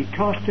sad. She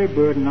cast her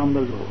burden on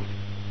the Lord.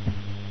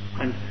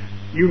 And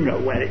you know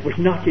well, it was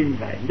not in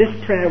vain.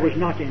 This prayer was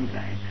not in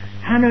vain.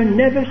 Hannah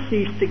never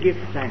ceased to give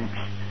thanks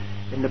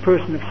in the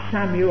person of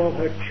Samuel,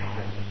 her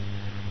child,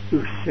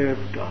 who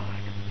served God.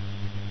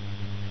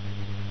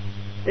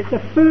 It's the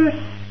first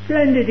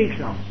splendid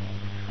example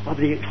of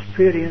the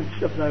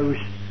experience of those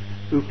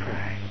who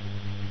pray.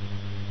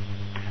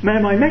 Now,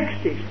 my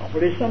next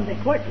example is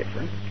something quite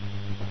different.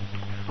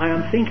 I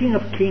am thinking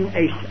of King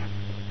Asa.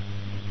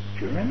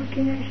 Do you remember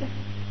King Asa?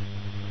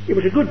 He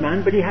was a good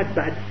man, but he had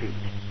bad feet.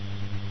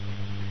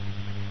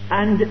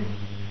 And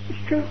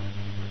it's true.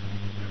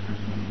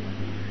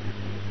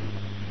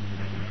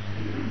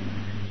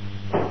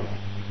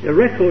 The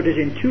record is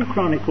in 2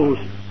 Chronicles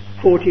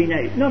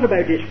 14:8. Not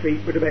about his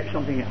feet, but about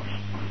something else.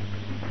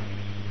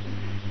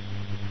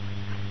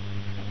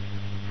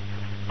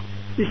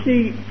 You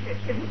see,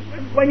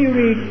 when you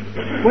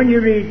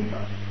read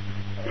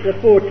the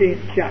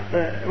 14th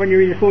chapter, when you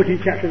read the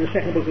 14th chapter of the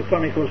second book of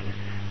Chronicles,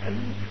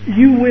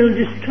 you will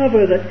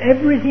discover that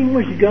everything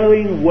was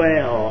going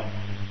well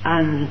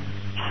and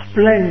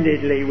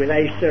splendidly with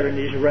Asa and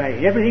his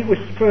reign. Everything was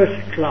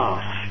first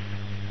class.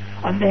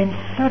 And then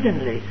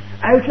suddenly,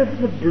 out of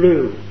the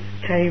blue,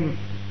 came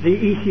the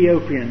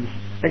Ethiopians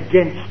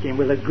against him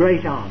with a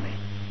great army.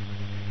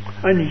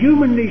 And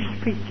humanly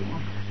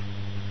speaking,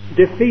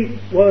 defeat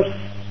was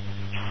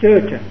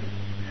certain.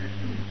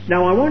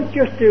 Now I want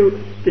just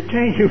to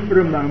detain you for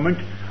a moment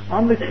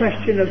on the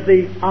question of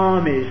the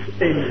armies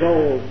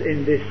involved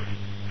in this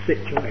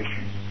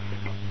situation.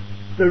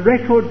 The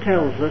record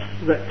tells us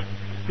that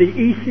the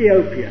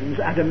Ethiopians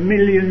had 1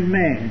 million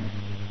men.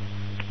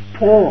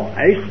 Poor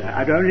Asa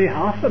had only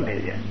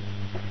 500,000.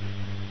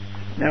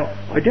 Now,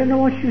 I don't know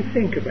what you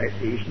think about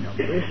these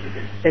numbers.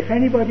 If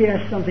anybody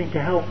has something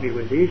to help me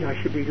with these, I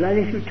should be glad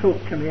if you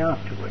talk to me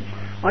afterwards.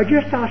 I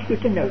just ask you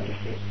to notice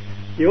it.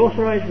 The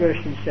Authorized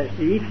Version says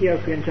the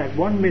Ethiopians had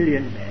 1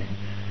 million men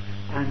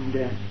and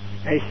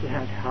Asa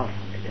had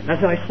 500,000.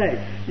 As I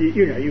say,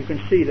 you can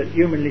see that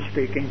humanly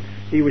speaking,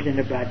 he was in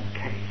a bad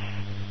case.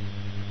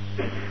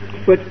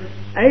 But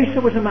Asa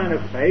was a man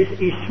of faith.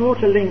 He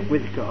sought a link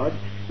with God.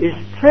 His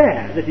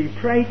prayer that he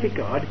prayed to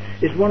God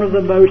is one of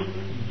the most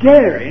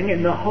daring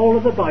in the whole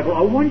of the Bible.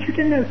 I want you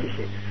to notice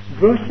it.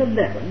 Verse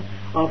 11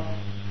 of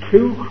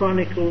 2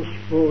 Chronicles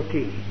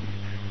 14.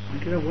 I'm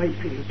going to wait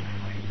for you to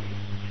find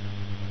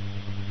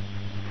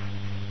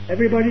it.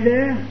 Everybody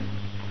there?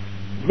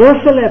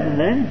 Verse 11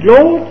 then.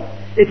 Lord,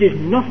 it is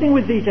nothing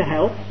with thee to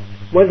help,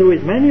 whether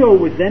with many or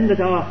with them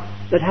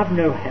that have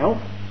no help.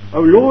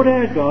 O Lord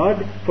our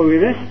God, for we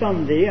rest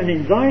on thee, and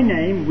in thy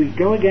name we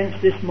go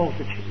against this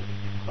multitude.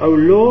 O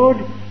Lord,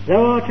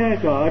 thou art our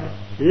God,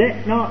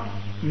 let not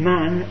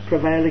man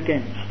prevail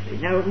against thee.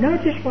 Now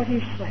notice what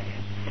he's saying.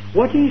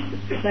 What he's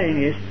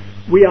saying is,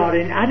 we are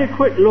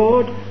inadequate,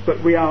 Lord, but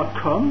we are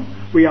come,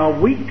 we are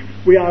weak,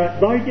 we are at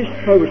thy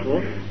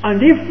disposal,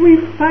 and if we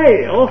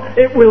fail,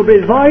 it will be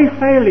thy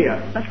failure.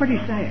 That's what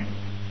he's saying.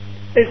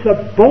 It's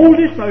the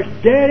boldest, most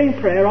daring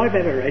prayer I've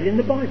ever read in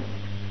the Bible.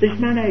 This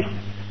man Asa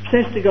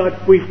says to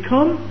God, we've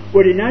come,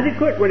 we're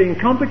inadequate, we're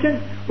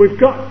incompetent, we've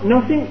got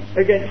nothing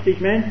against these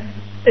men.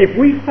 If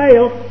we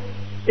fail,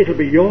 it'll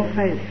be your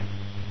failure,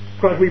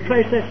 because we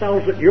place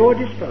ourselves at your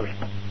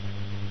disposal.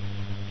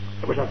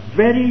 It was a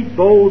very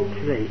bold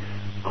plea.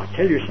 I'll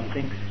tell you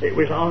something, it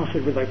was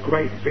answered with a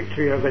great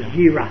victory over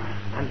Zerah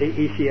and the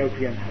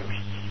Ethiopian hosts.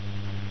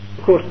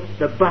 Of course,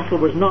 the battle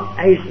was not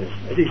Asa's,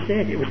 as he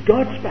said, it was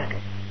God's battle.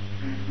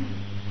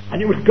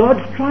 And it was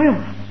God's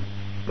triumph.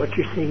 But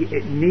you see,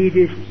 it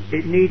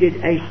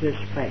needed Asa's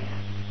faith.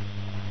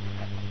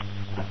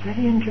 A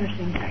very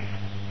interesting case,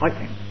 I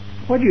think.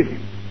 What do you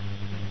think?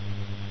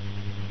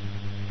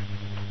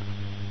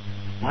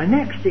 My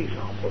next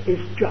example is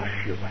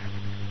Joshua.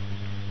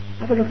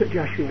 Have a look at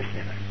Joshua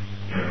 7.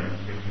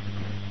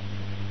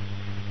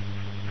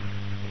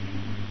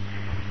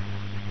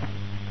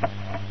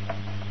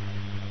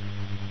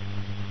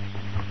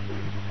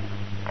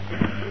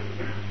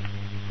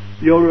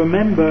 You'll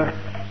remember,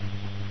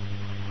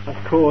 of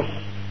course,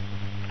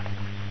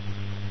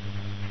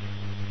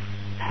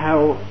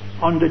 how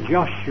under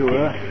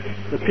Joshua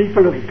the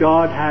people of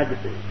God had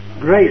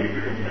great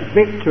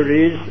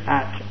victories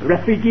at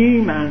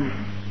Rephidim and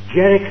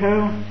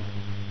Jericho.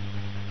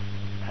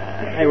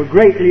 They were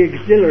greatly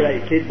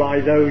exhilarated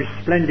by those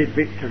splendid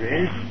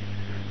victories.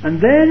 And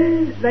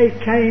then they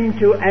came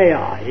to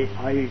Ai.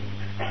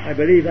 I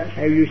believe that's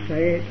how you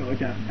say it. I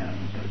don't know,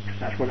 but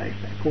that's what they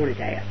say. Call it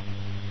Ai.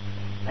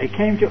 They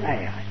came to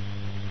Ai.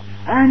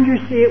 And you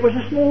see, it was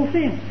a small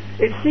thing.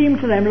 It seemed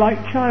to them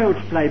like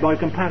child's play by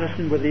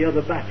comparison with the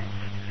other battles.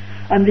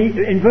 And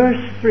in verse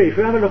 3, if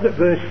you have a look at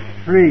verse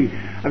 3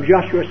 of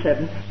Joshua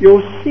 7,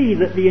 you'll see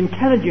that the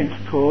intelligence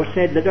corps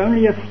said that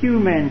only a few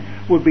men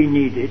would be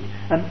needed,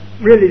 and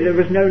really there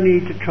was no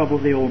need to trouble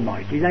the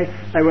Almighty. They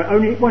were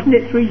only, wasn't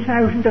it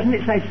 3,000? Doesn't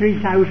it say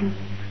 3,000?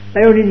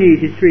 They only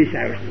needed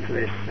 3,000 for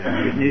this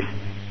business.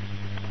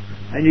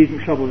 They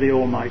needn't trouble the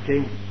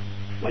Almighty.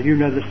 Well, you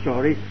know the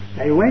story.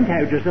 They went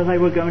out as though they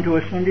were going to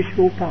a Sunday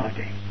school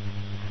party.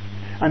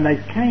 And they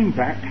came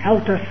back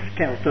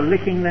helter-skelter,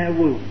 licking their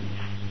wounds.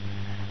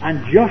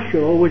 And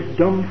Joshua was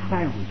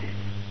dumbfounded.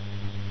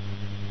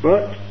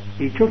 But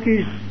he took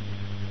his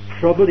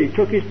trouble, he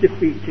took his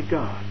defeat to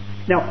God.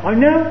 Now, I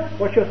know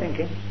what you're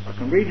thinking. I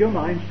can read your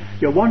minds.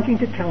 You're wanting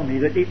to tell me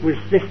that it was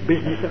this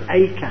business of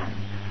Achan,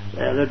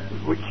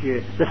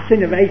 the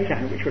sin of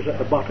Achan, which was at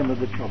the bottom of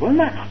the trouble. And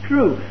that's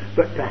true.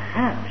 But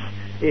perhaps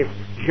if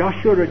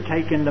Joshua had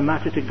taken the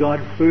matter to God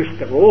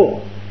first of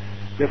all,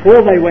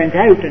 before they went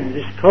out and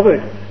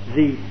discovered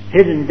the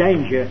hidden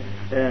danger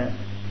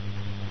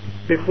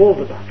before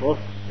the battle,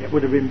 it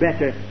would have been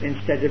better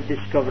instead of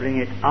discovering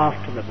it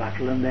after the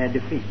battle and their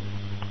defeat.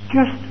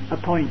 Just a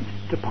point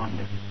to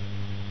ponder.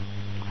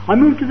 I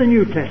move to the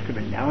New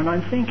Testament now, and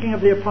I'm thinking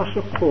of the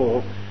Apostle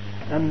Paul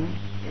in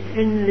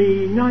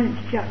the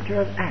 9th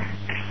chapter of Acts.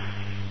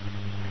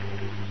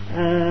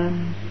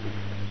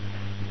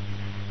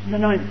 In the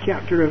 9th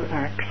chapter of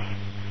Acts,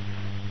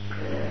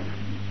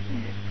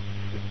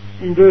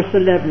 in verse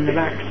 11 of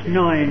Acts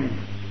 9,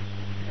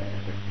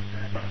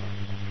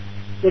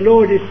 the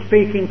Lord is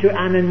speaking to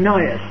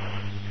Ananias,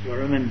 you'll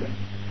remember.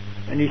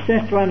 And he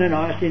says to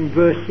Ananias in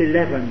verse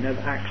 11 of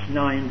Acts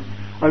 9,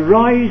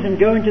 "Arise and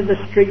go into the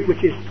street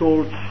which is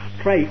called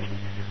Straight,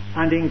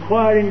 and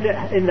inquire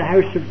in the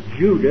house of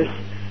Judas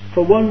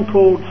for one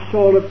called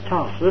Saul of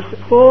Tarsus,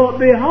 for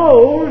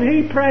behold,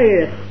 he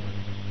prayeth."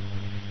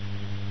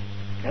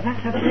 Now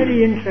that's a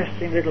very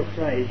interesting little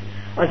phrase,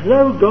 as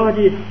though God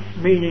is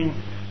meaning,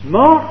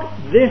 mark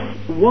this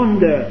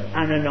wonder,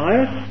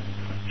 Ananias,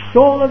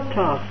 Saul of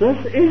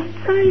Tarsus is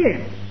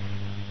praying.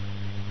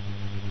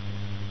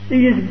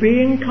 He is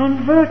being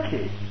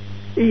converted.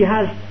 He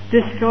has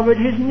discovered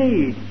his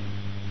need.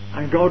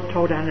 And God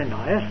told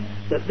Ananias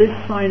that this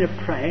sign of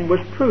praying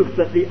was proof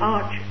that the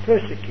arch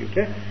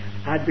persecutor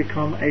had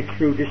become a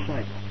true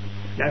disciple.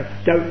 Now,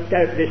 don't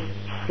doubt this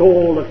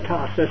Saul of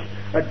Tarsus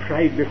had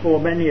prayed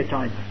before many a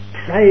time,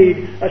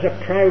 prayed as a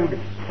proud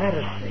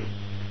Pharisee.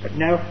 But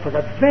now, for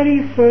the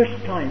very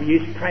first time, he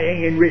is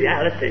praying in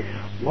reality.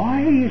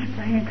 Why he is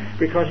praying?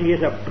 Because he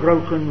is a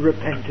broken,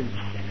 repentant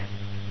sinner.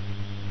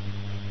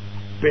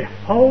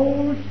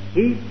 Behold,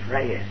 he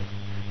prayeth.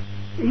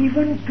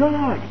 Even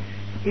God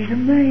is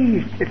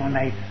amazed, if I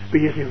may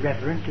be as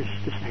irreverent as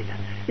to say that.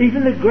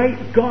 Even the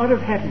great God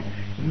of heaven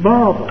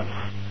marvels.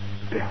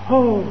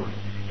 Behold,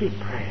 he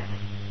prayeth.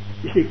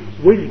 You see,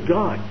 with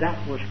God, that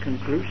was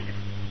conclusive.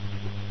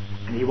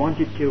 And he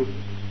wanted to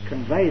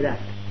convey that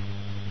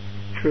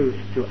truth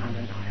to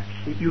Ananias.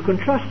 You can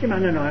trust him,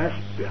 Ananias.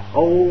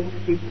 Behold,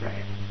 he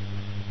prayeth.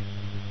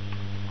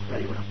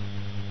 Very well.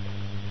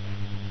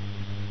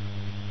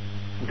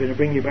 I'm going to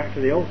bring you back to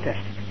the Old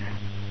Testament now.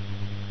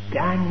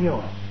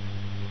 Daniel,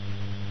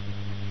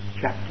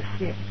 chapter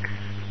 6.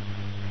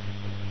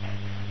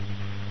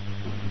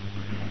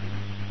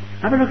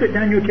 Have a look at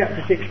Daniel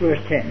chapter 6, verse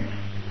 10.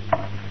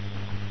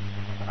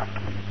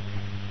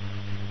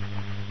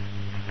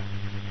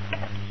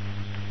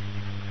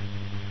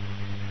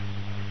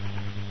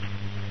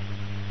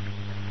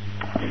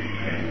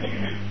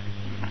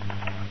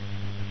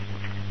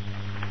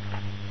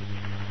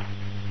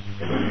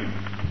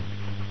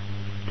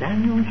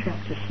 Daniel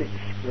chapter 6,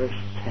 verse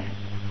 10.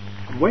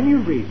 And when you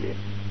read it,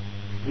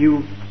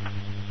 you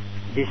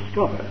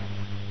discover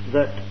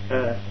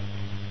that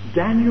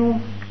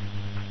Daniel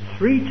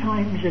 3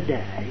 times a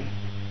day,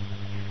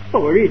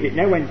 well, we read it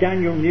now, when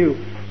Daniel knew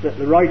that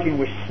the writing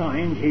was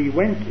signed, he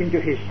went into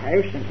his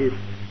house, and his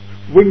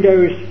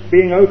windows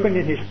being opened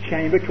in his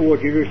chamber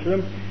toward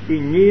Jerusalem, he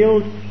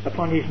kneeled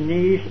upon his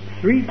knees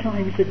 3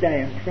 times a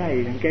day and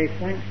prayed and gave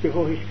thanks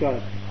before his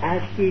God,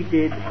 as he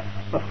did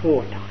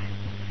aforetime.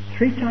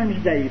 3 times a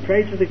day he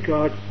prayed to the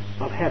God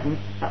of heaven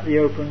at the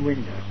open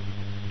window.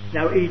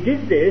 Now he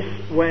did this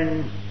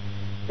when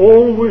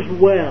all was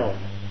well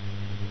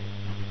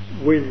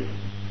with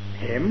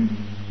him,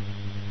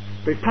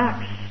 but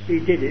perhaps he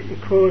did it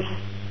because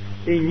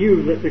he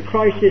knew that the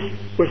crisis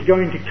was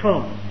going to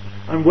come,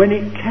 and when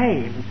it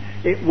came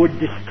it would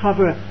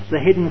discover the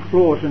hidden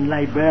flaws and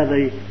lay bare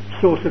the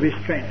source of his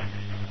strength.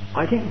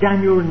 I think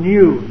Daniel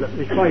knew that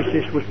the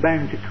crisis was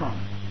bound to come.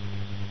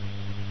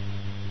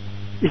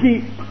 You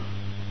see,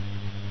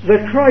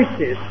 the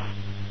crisis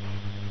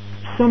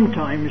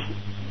sometimes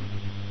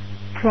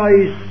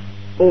tries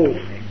all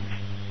things.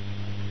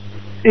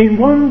 In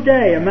one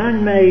day a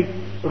man may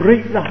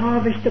reap the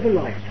harvest of a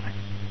lifetime.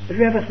 Have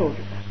you ever thought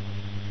of that?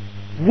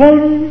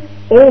 One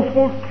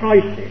awful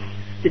crisis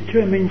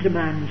determines a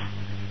man's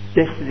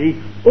destiny.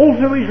 All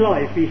through his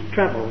life he's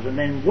travelled, and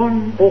then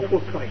one awful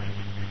crisis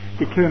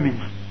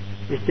determines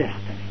his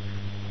destiny.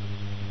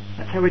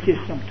 That's how it is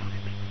sometimes.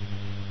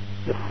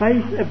 The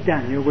faith of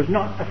Daniel was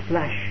not a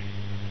flash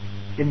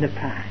in the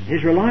pan.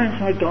 His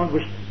reliance on God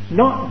was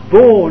not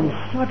born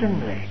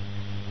suddenly.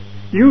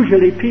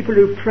 Usually people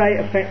who pray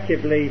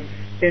effectively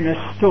in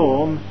a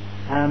storm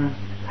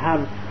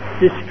have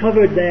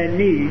discovered their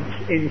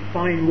needs in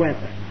fine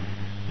weather.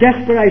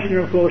 Desperation,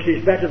 of course,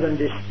 is better than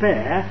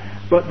despair,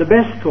 but the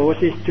best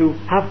course is to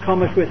have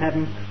commerce with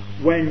heaven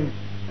when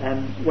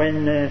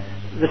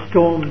the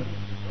storm,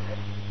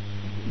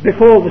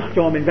 before the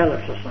storm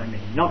envelops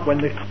us, not when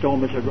the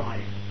storm has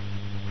arrived.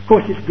 Of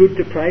course, it's good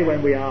to pray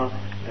when we are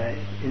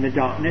in the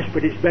darkness,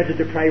 but it's better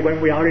to pray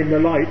when we are in the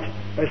light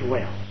as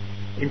well,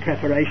 in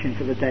preparation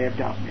for the day of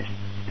darkness.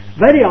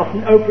 Very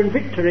often, open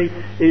victory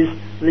is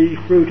the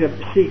fruit of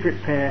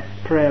secret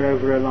prayer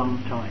over a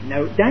long time.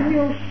 Now,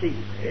 Daniel's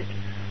secret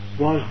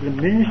was the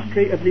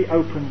ministry of the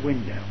open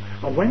window.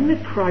 And when the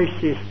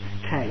crisis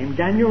came,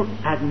 Daniel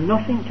had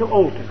nothing to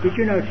alter. Did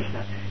you notice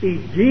that?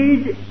 He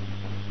did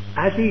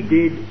as he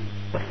did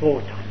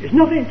aforetime. There's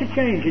nothing to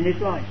change in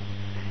his life.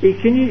 He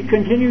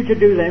continued to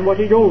do then what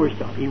he'd always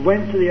done. He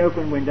went to the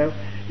open window.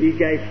 He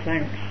gave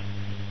thanks,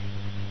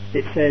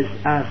 it says,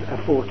 as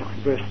aforetime.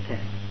 Verse 10.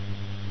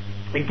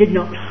 He did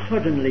not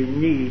suddenly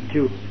need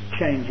to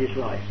change his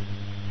life.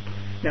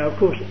 Now, of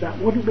course, that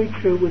wouldn't be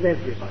true with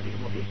everybody,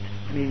 would it?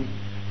 I mean,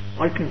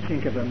 I can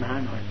think of a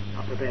man, I'm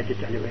not prepared to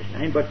tell you his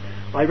name, but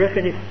I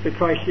reckon if the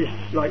crisis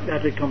like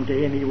that had come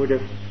to him, he would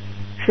have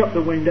shut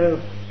the window,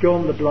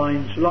 drawn the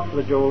blinds, locked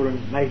the door,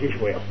 and made his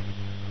will.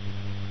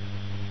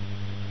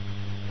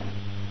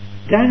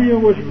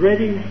 Daniel was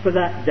ready for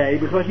that day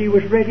because he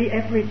was ready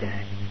every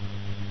day.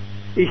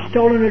 He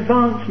stole an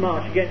advance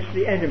march against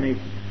the enemy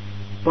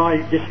by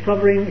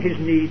discovering his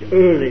need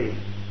early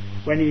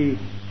when he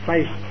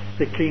faced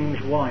the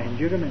king's wine.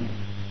 Do you remember?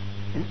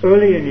 And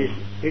early in his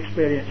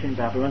experience in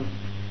Babylon,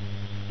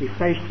 he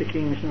faced the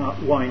king's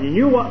wine. He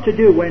knew what to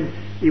do when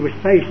he was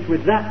faced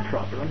with that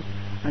problem,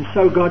 and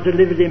so God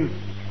delivered him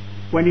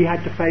when he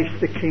had to face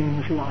the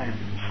king's lions.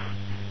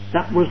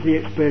 That was the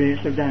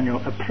experience of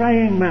Daniel, a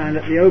praying man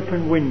at the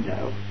open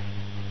window,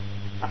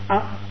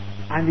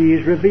 and he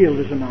is revealed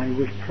as a man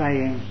who was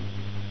praying,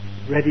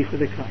 ready for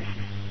the crisis.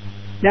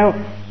 Now,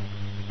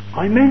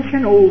 I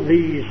mention all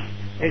these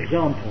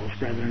examples,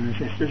 brethren and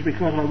sisters,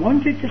 because I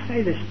wanted to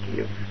say this to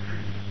you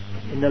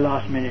in the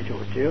last minute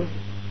or two.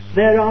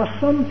 There are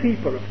some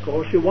people, of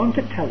course, who want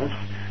to tell us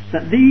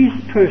that these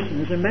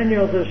persons, and many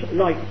others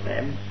like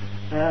them,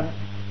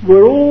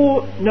 were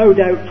all no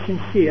doubt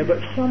sincere,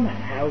 but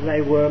somehow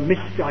they were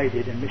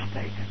misguided and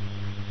mistaken.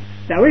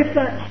 Now, if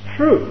that's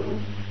true,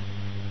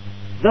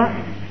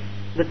 that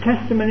the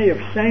testimony of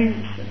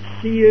saints and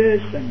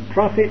seers and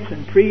prophets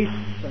and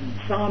priests and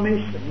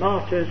psalmists and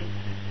martyrs,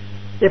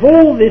 if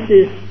all this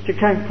is to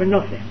count for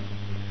nothing,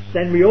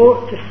 then we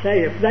ought to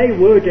say, if they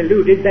were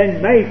deluded,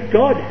 then may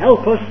God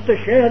help us to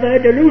share their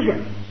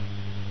delusion.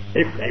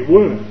 If they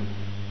were.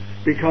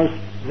 Because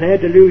their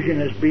delusion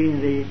has been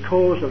the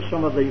cause of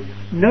some of the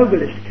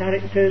noblest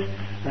characters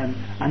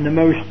and the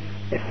most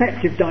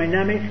effective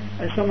dynamic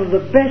and some of the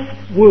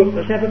best work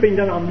that's ever been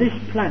done on this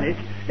planet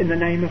in the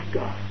name of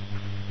God.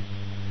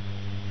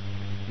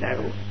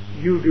 Now,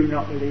 you do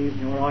not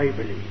believe, nor I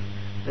believe,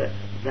 that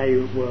they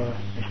were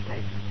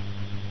mistaken.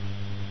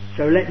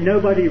 So let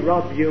nobody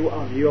rob you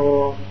of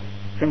your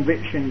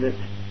conviction that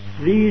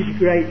these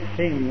great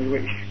things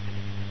which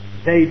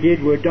they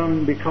did were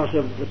done because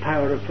of the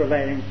power of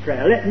prevailing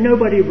prayer. Let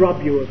nobody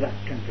rob you of that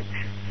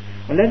conviction.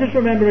 And let us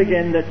remember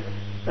again that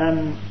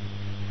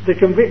the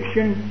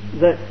conviction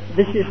that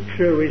this is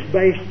true is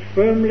based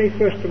firmly,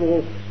 first of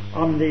all,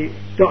 on the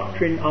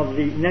doctrine of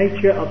the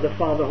nature of the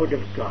fatherhood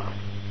of God.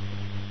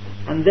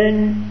 And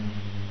then,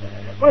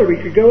 well, we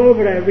could go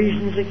over our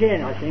reasons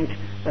again, I think,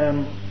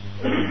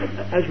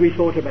 as we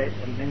thought about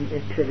them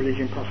in privilege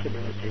and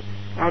possibility.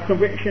 Our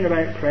conviction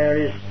about prayer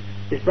is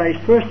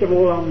based first of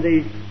all on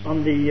the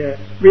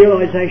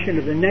realization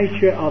of the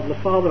nature of the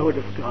fatherhood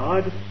of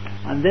God,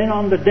 and then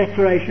on the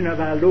declaration of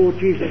our Lord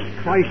Jesus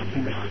Christ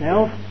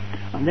himself,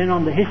 and then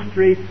on the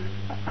history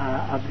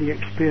of the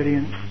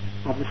experience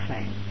of the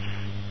saints.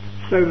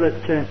 So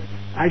that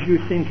as you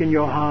think in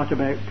your heart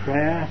about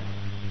prayer,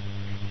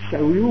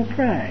 so you will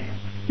pray.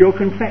 Your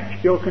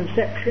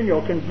conception,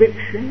 your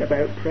conviction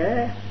about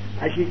prayer,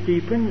 as it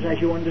deepens, as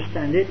you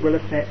understand it, will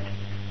affect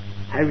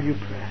how you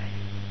pray.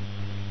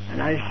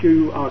 And as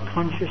you are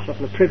conscious of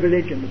the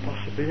privilege and the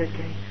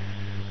possibility,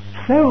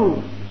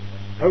 so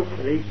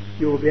hopefully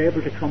you will be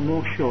able to come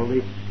more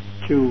surely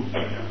to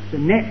the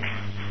next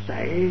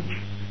stage,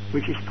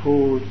 which is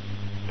called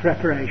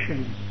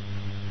preparation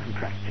and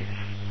practice.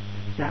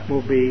 That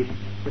will be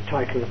the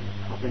title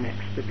of the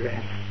next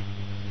address,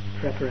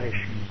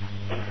 preparation